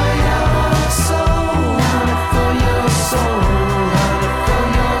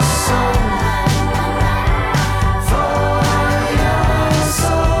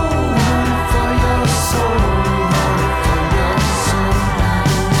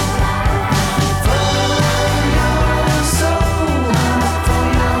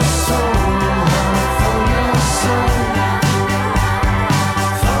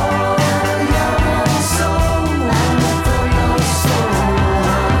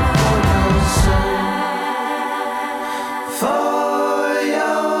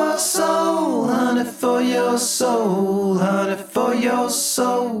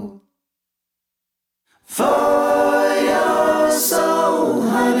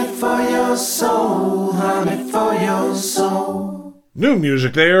 your soul, honey, for your soul. New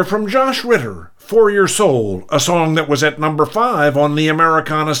music there from Josh Ritter, For Your Soul, a song that was at number 5 on the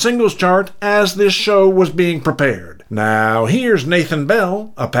Americana singles chart as this show was being prepared. Now here's Nathan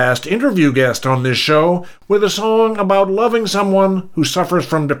Bell, a past interview guest on this show, with a song about loving someone who suffers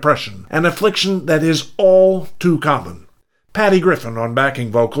from depression, an affliction that is all too common. Patty Griffin on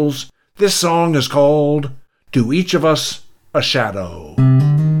backing vocals. This song is called To Each of Us a Shadow.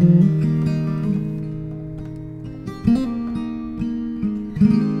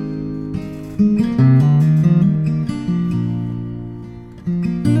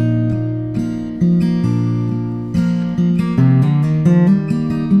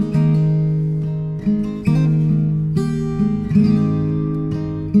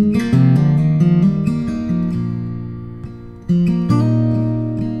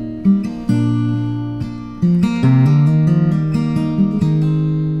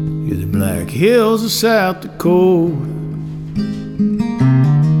 Hills of South Dakota,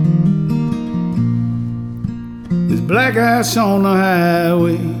 there's black ice on the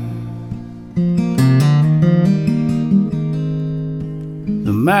highway,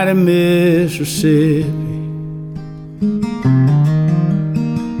 the mighty Mississippi,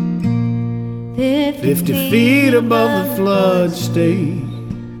 50 feet above the flood state.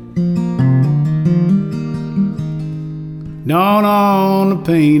 Dawn on the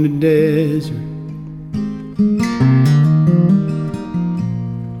painted desert,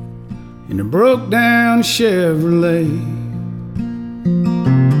 in a broke down Chevrolet,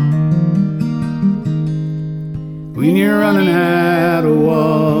 when you're running out of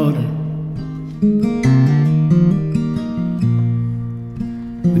water,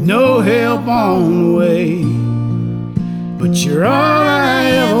 with no help on the way, but you're all I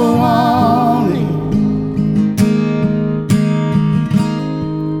ever wanted.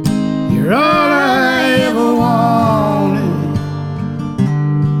 You're all I ever wanted.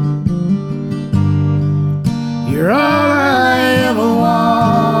 You're all I ever wanted.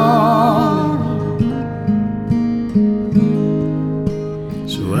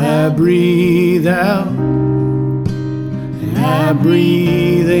 So I breathe out and I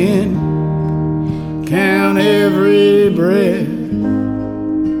breathe in, count every breath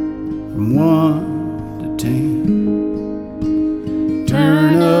from 1 to 10.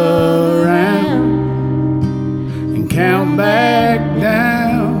 Turn around and count back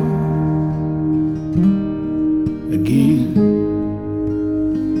down again.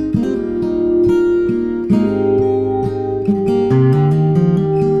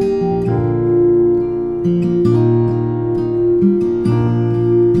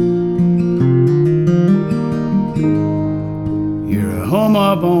 You're a home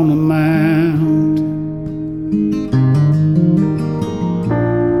up on the mountain,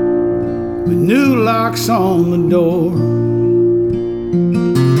 new locks on the door.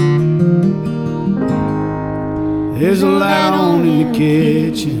 There's a light on in the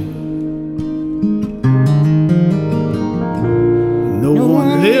kitchen. No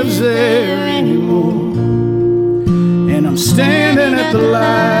one lives there anymore. And I'm standing at the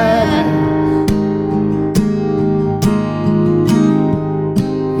light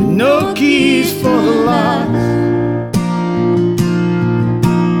with no keys for the locks.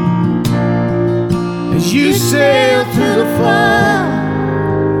 You sail through the fog,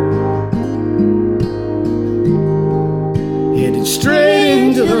 headed straight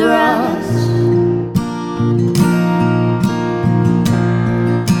into the rocks.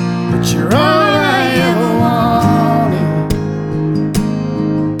 But you're all I ever wanted.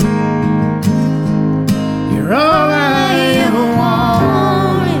 You're all I ever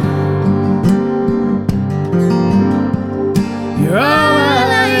wanted. You're all I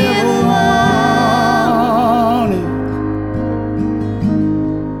ever wanted.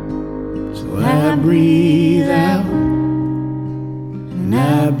 I breathe out and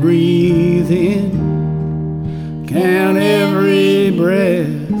I breathe in, count every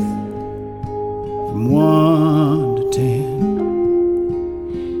breath from 1 to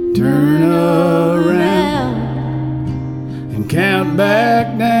 10. Turn around and count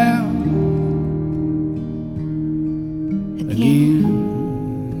back down again.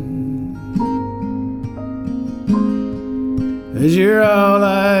 'Cause you're all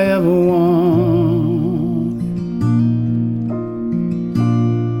I ever want.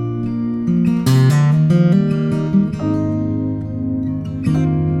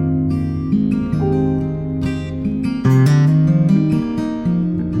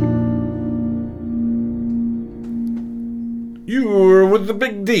 You're with the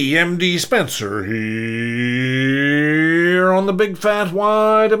Big D, MD Spencer, here on on the Big Fat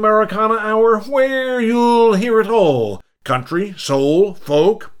Wide Americana Hour, where you'll hear it all. Country, soul,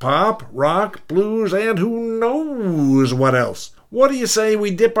 folk, pop, rock, blues, and who knows what else. What do you say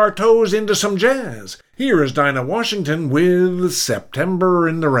we dip our toes into some jazz? Here is Dinah Washington with September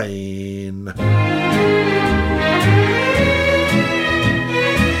in the Rain.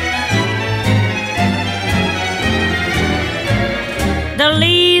 The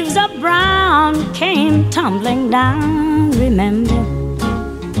leaves of brown came tumbling down, remember,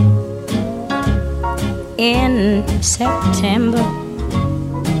 in September,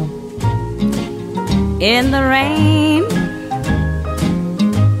 in the rain.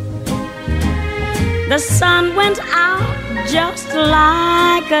 The sun went out just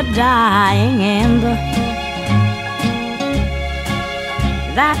like a dying ember.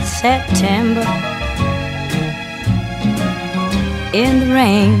 That September, in the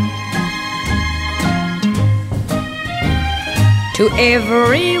rain. To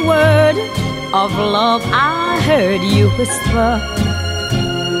every word of love I heard you whisper,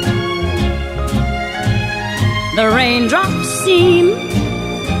 the raindrops seem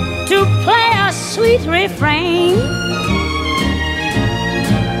to play a sweet refrain.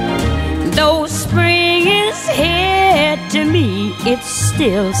 Though spring is here, to me it's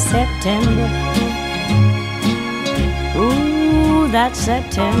still September. Ooh, that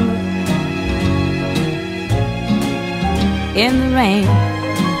September in the rain.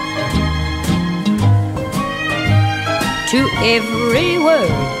 To every word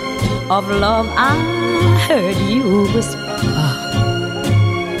of love I heard you whisper,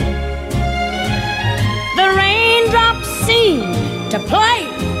 the raindrops seem to play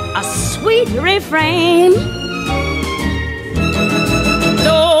a sweet refrain.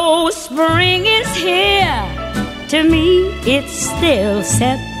 Though spring is here, to me it's still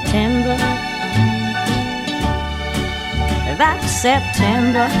September. That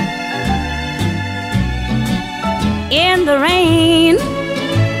September in the rain.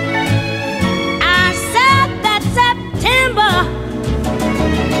 I said that September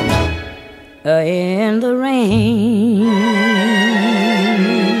in the rain.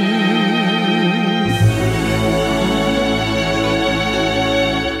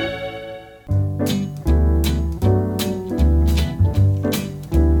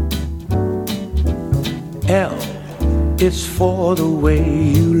 L is for the way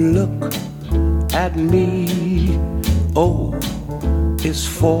you look at me. O is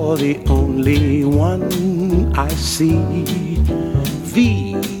for the only one I see.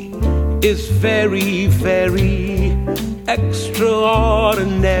 V is very, very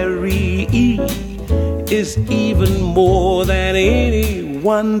extraordinary. E is even more than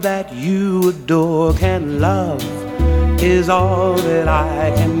anyone that you adore can love, is all that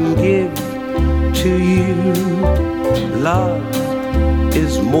I can give to you. Love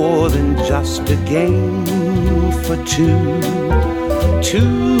is more than just a game for two.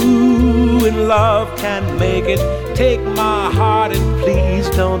 Two in love can make it. Take my heart and please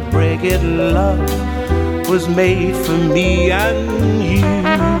don't break it. Love was made for me and you.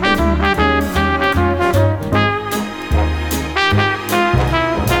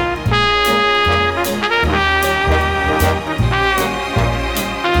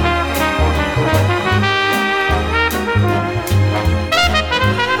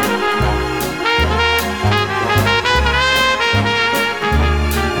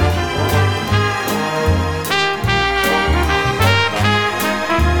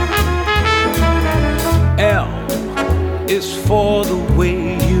 For the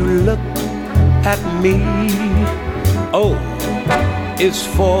way you look at me. O is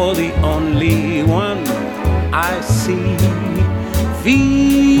for the only one I see.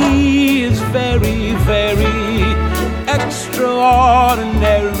 V is very, very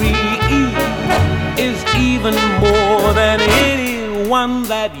extraordinary. E is even more than anyone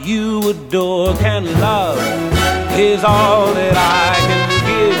that you adore can love, is all that I can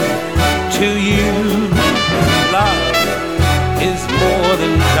give to you. Love is more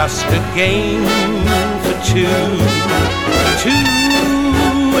than just a game for two. Two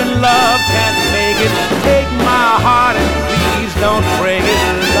in love can make it. Take my heart and please don't break it.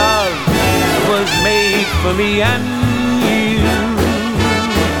 Love was made for me and you.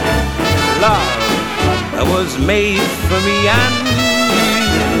 Love was made for me and you.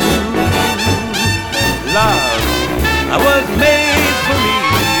 Love was made for me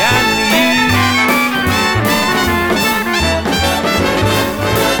and you.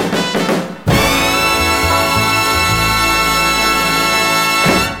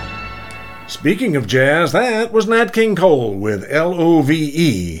 Speaking of jazz, that was Nat King Cole with Love.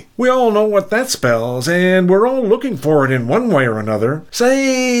 We all know what that spells, and we're all looking for it in one way or another.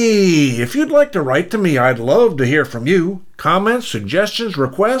 Say, if you'd like to write to me, I'd love to hear from you. Comments, suggestions,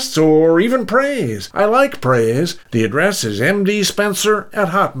 requests, or even praise. I like praise. The address is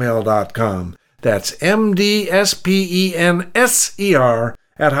mdspencer@hotmail.com. That's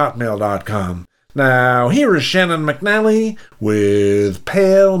mdspencer@hotmail.com. Now, here is Shannon McNally with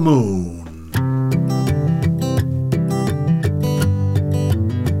Pale Moon.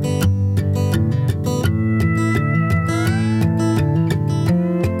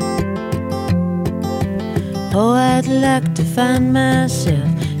 Oh, I'd like to find myself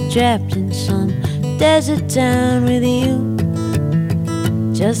trapped in some desert town with you,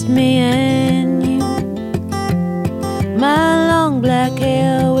 just me and you. My long black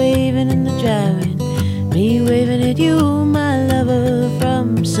hair waving in the driving, me waving at you, my lover,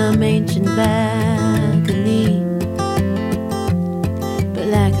 from some ancient balcony. But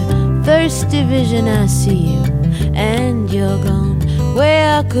like a first division I see you, and you're gone.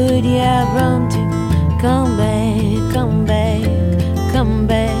 Where could you have run to? Come back, come back, come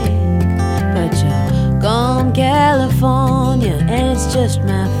back. But you're gone, California, and it's just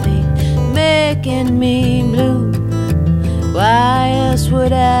my fate making me blue. Why else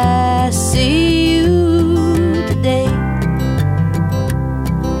would I see you today?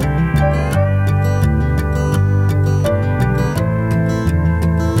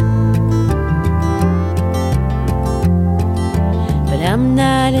 I'm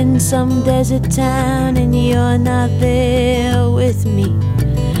not in some desert town and you're not there with me.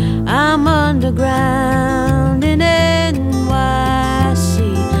 I'm underground in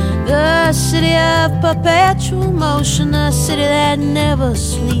NYC, the city of perpetual motion, a city that never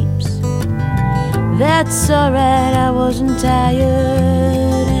sleeps. That's alright, I wasn't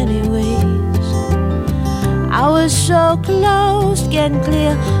tired anyways. I was so close, getting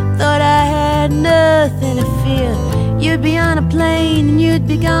clear, thought I had nothing to fear. You'd be on a plane and you'd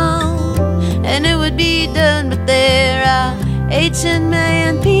be gone, and it would be done. But there are 18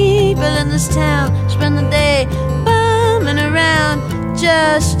 million people in this town, spend the day bumming around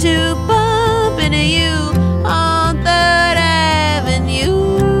just to bump into you on 3rd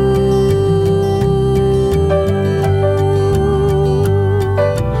Avenue.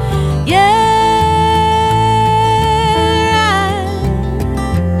 Yeah,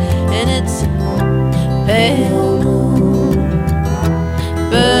 and it's pale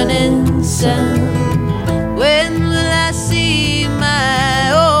burning sun. When will I see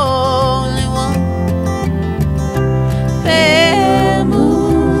my only one? Pale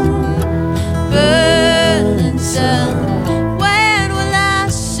moon, burning sun. When will I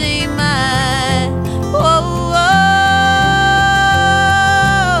see my only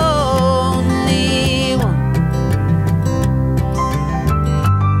one?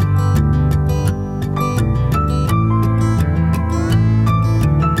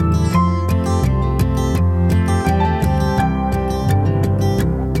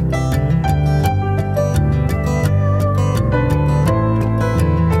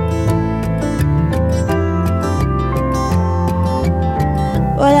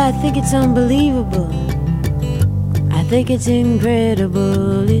 Well, I think it's unbelievable. I think it's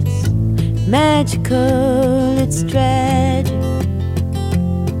incredible. It's magical. It's tragic.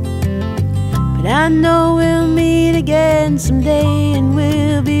 But I know we'll meet again someday, and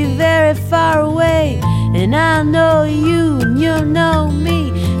we'll be very far away. And I know you, and you'll know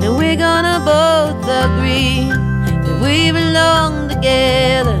me, and we're gonna both agree that we belong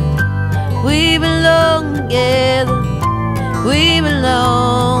together. We belong together. We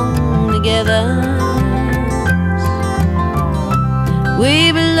belong together.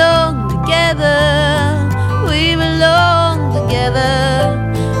 We belong together. We belong together.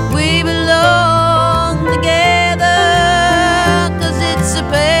 We belong together. 'Cause it's a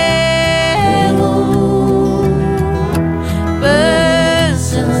pale moon,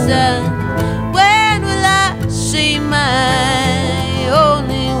 burning sun. When will I see my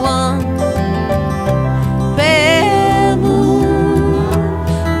only one? Pale moon,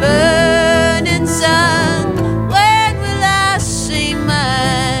 burning sun. When will I see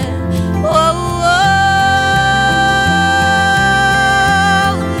my only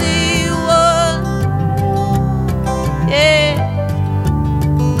one? Yeah,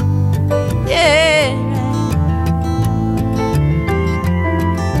 yeah.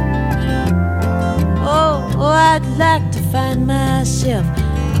 Oh, I'd like to find myself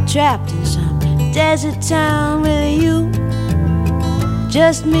trapped in some desert town with you,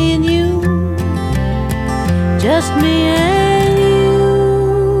 just me and you, just me and you.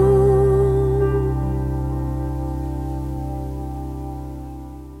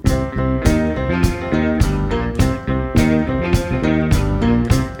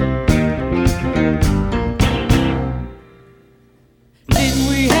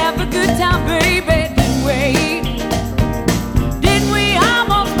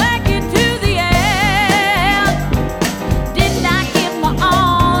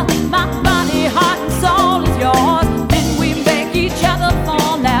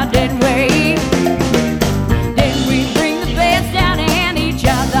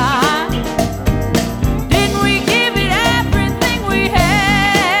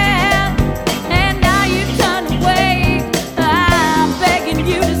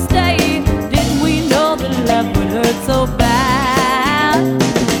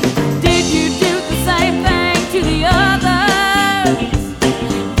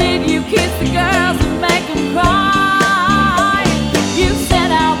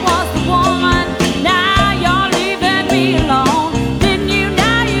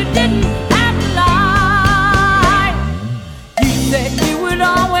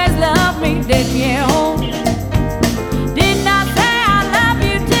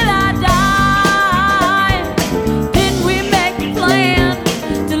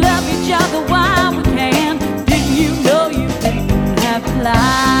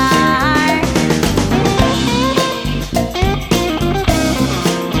 lie.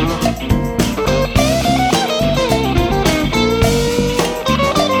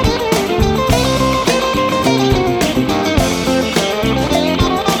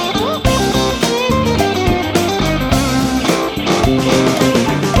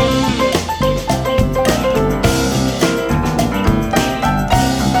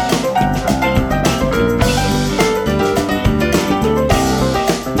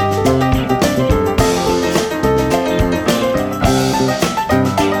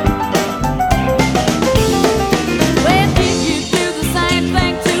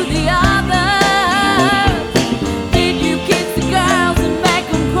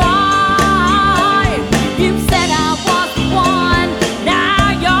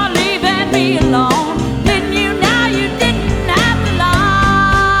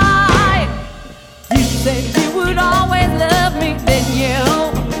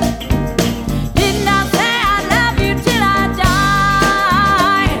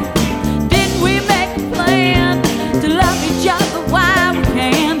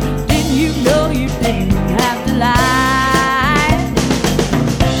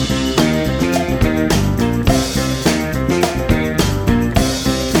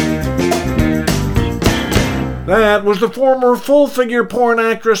 That was the former full-figure porn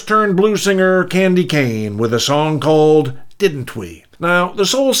actress turned blues singer Candy Kane with a song called Didn't We? Now, the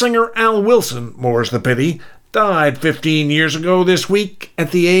soul singer Al Wilson, more's the pity, died 15 years ago this week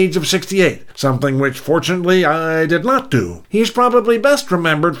at the age of 68, something which fortunately I did not do. He's probably best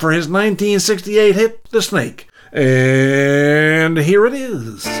remembered for his 1968 hit, The Snake. And here it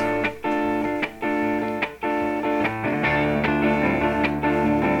is.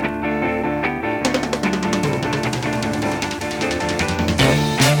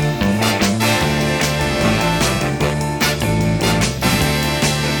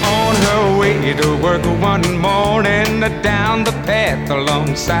 To work one morning down the path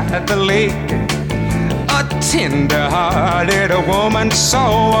alongside the lake, a tender-hearted woman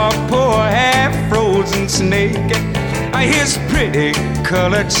saw a poor half-frozen snake. His pretty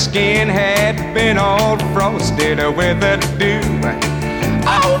colored skin had been all frosted with the dew.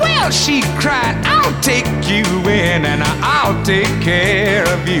 Oh, well, she cried, I'll take you in and I'll take care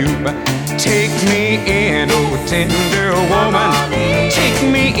of you. Take me in, oh tender woman. Take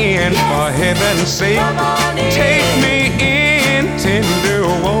me in, for heaven's sake. Take me in, tender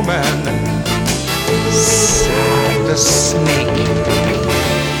woman. Sighed the snake.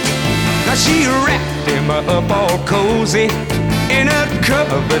 Now she wrapped him up all cozy in a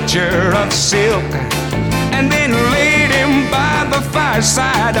coverture of silk, and then laid him by the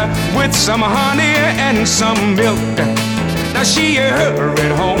fireside with some honey and some milk. Now she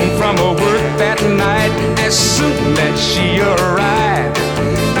hurried home from her work that night as soon as she arrived.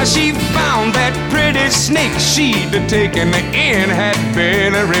 Now she found that pretty snake she'd taken in had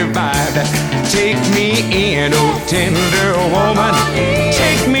been revived. Take me in, oh tender woman.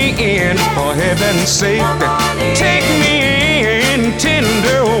 Take me in, for heaven's sake. Take me in,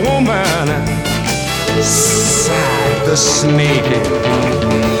 tender woman. Sighed the snake.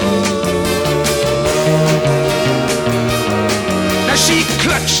 She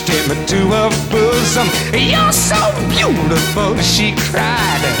clutched him to her bosom. You're so beautiful, she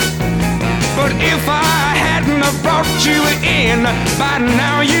cried. But if I hadn't have brought you in, by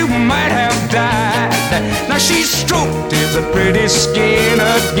now you might have died. Now she stroked his pretty skin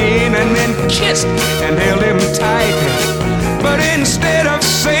again, and then kissed and held him tight. But instead of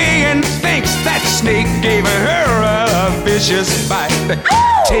saying thanks, that snake gave her a vicious bite.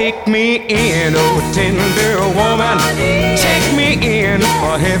 Take me in, oh tender woman. Take me in,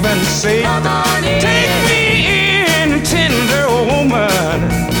 for heaven's sake. Take me in, tender woman.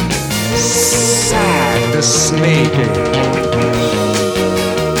 Sighed the snake.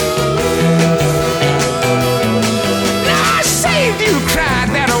 Now I saved you, cried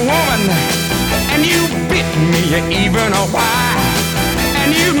that woman, and you bit me even a while.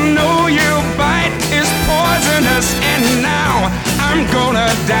 And you know your bite is poisonous, and now I'm gonna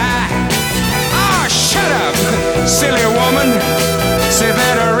die. Ah, shut up, silly woman, say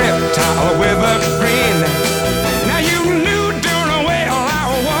that a reptile with a grin. Now you knew darn well I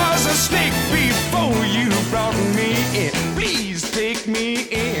was a snake before you brought me in. Please take me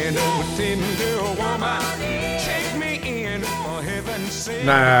in, oh tender woman. Take me in, for heaven's sake.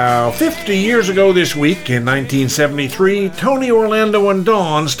 Now, 50 years ago this week, in 1973, Tony, Orlando, and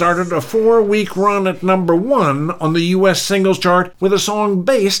Dawn started a 4-week run at number 1 on the U.S. singles chart with a song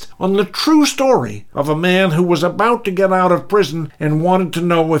based on the true story of a man who was about to get out of prison and wanted to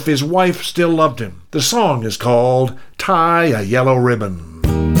know if his wife still loved him. The song is called Tie a Yellow Ribbon.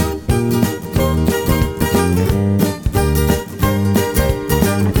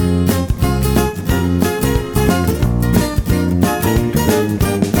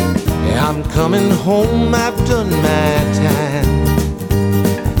 Coming home, I've done my time.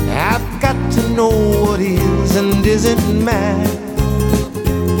 I've got to know what is and isn't mine.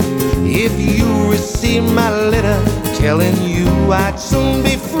 If you receive my letter telling you I'd soon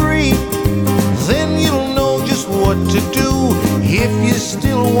be free, then you'll know just what to do if you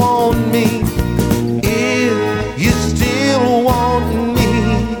still want me. If you still want me.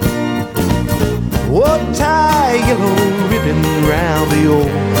 Oh, tie a yellow ribbon round the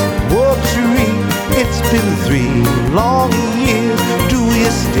old oak tree. It's been 3 long years. Do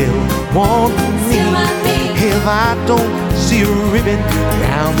you still want me? If I don't see a ribbon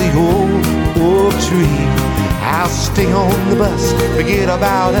round the old oak tree, I'll stay on the bus, forget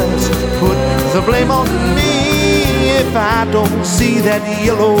about us, put the blame on me. If I don't see that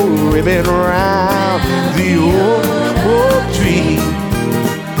yellow ribbon round the old oak tree.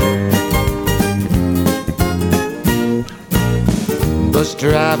 Bus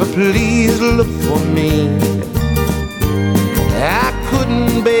driver, please look for me. I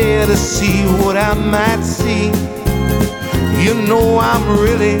couldn't bear to see what I might see. You know I'm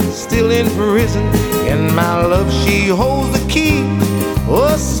really still in prison, and my love, she holds the key.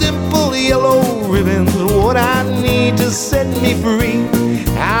 Oh, simple yellow ribbon's what I need to set me free.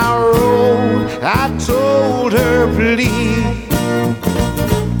 I wrote, I told her, please.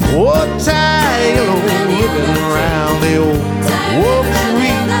 Oh, tie a yellow ribbon around the old oak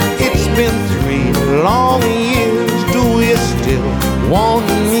tree. It's been 3 long years. Do you still want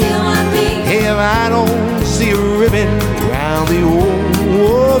me? If I don't see a ribbon around the old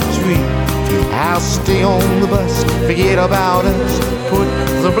oak tree, I'll stay on the bus, forget about us, put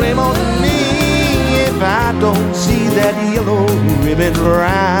the blame on me. If I don't see that yellow ribbon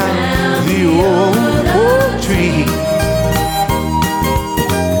around the old oak tree.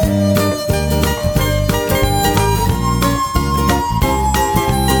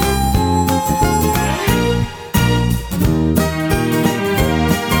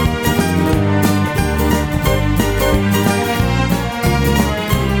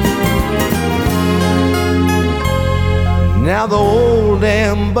 Now the old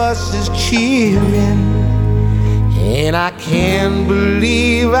damn bus is cheering, and I can't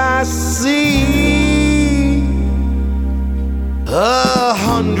believe I see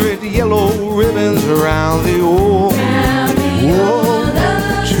 100 yellow ribbons around the old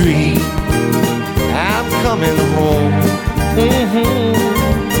tree. I'm coming home.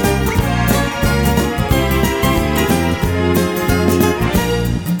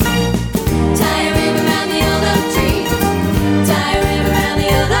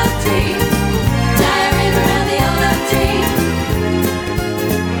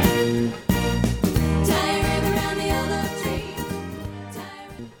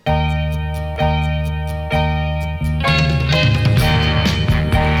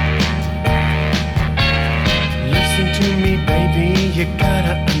 You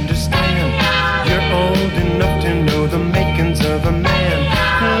gotta understand, you're old enough to know the makings of a man.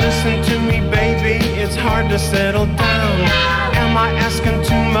 Listen to me, baby, it's hard to settle down. Am I asking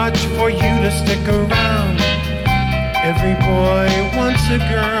too much for you to stick around? Every boy wants a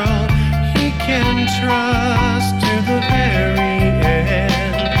girl he can trust to the very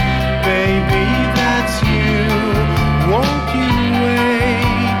end. Baby, that's you, won't you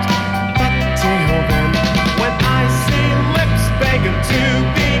wait? But till then, when I see lips begging to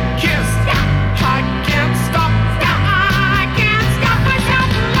be kissed, I can't stop, I can't stop myself.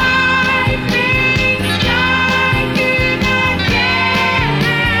 Life is starting again.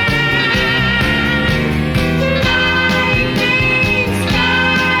 Life is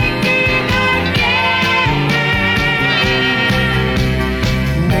starting again.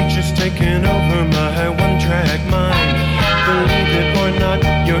 Nature's taking over my one-track mind. Believe it or not,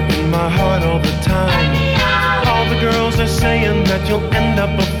 you're in my heart all the time. All the girls are saying that you'll end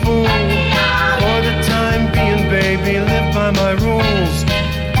up a fool. For the time being, baby, live by my rules.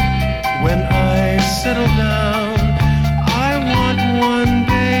 When I settle down, I want one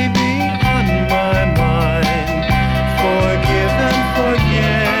baby on my mind. Forgive and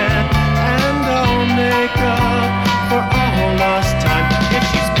forget, and I'll make up for all lost time. If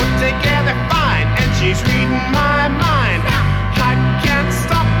she's put together fine, and she's reading my mind, I can't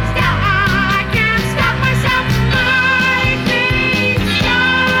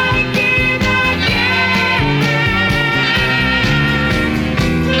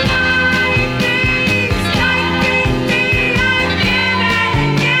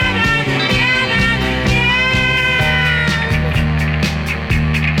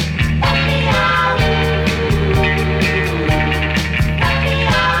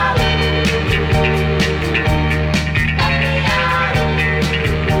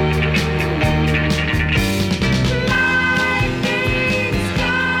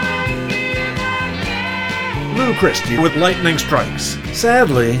Lou Christie with Lightning Strikes.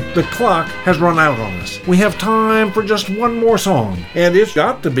 Sadly, the clock has run out on us. We have time for just one more song, and it's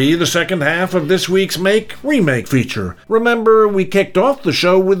got to be the second half of this week's Remake feature. Remember, we kicked off the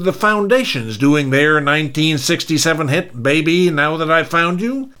show with the Foundations doing their 1967 hit, Baby, Now That I Found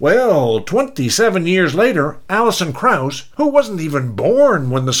You? Well, 27 years later, Alison Krauss, who wasn't even born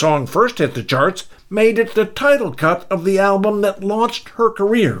when the song first hit the charts, made it the title cut of the album that launched her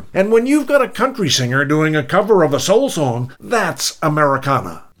career. And when you've got a country singer doing a cover of a soul song, that's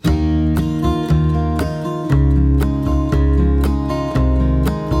Americana.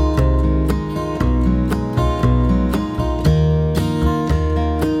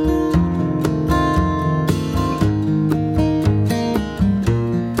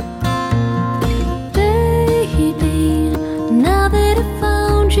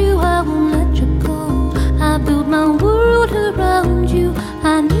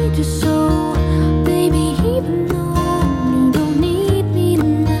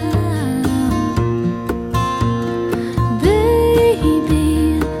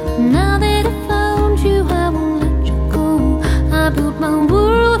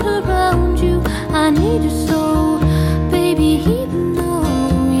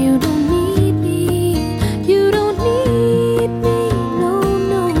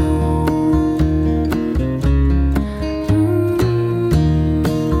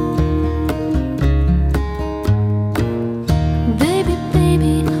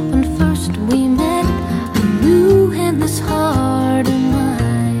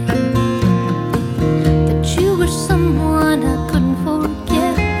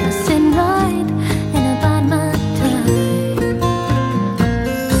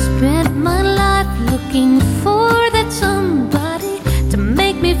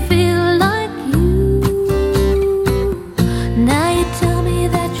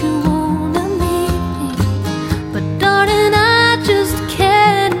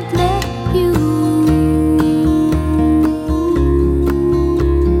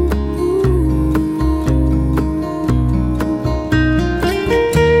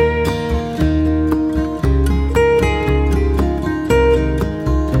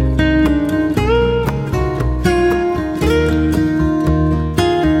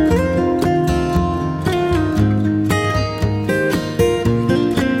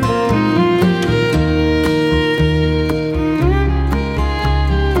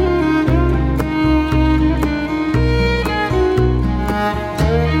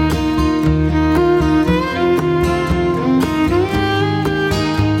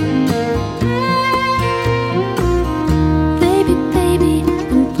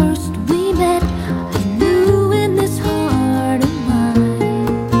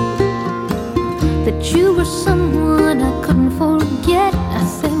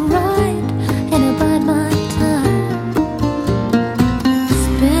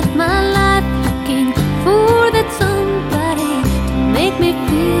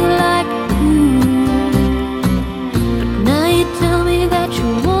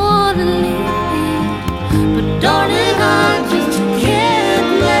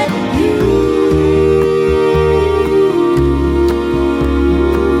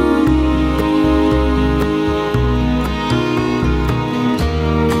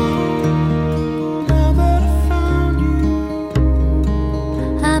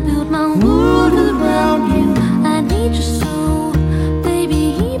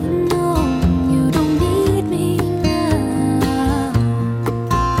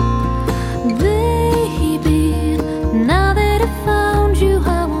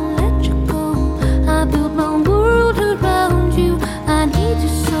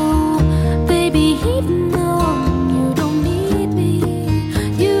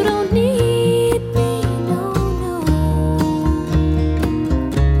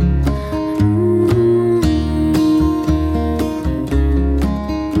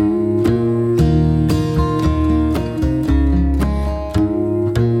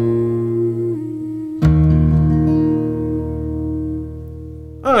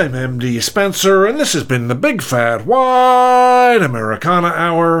 I'm MD Spencer, and this has been the Big Fat White Americana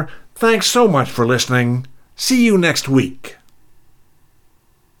Hour. Thanks so much for listening. See you next week.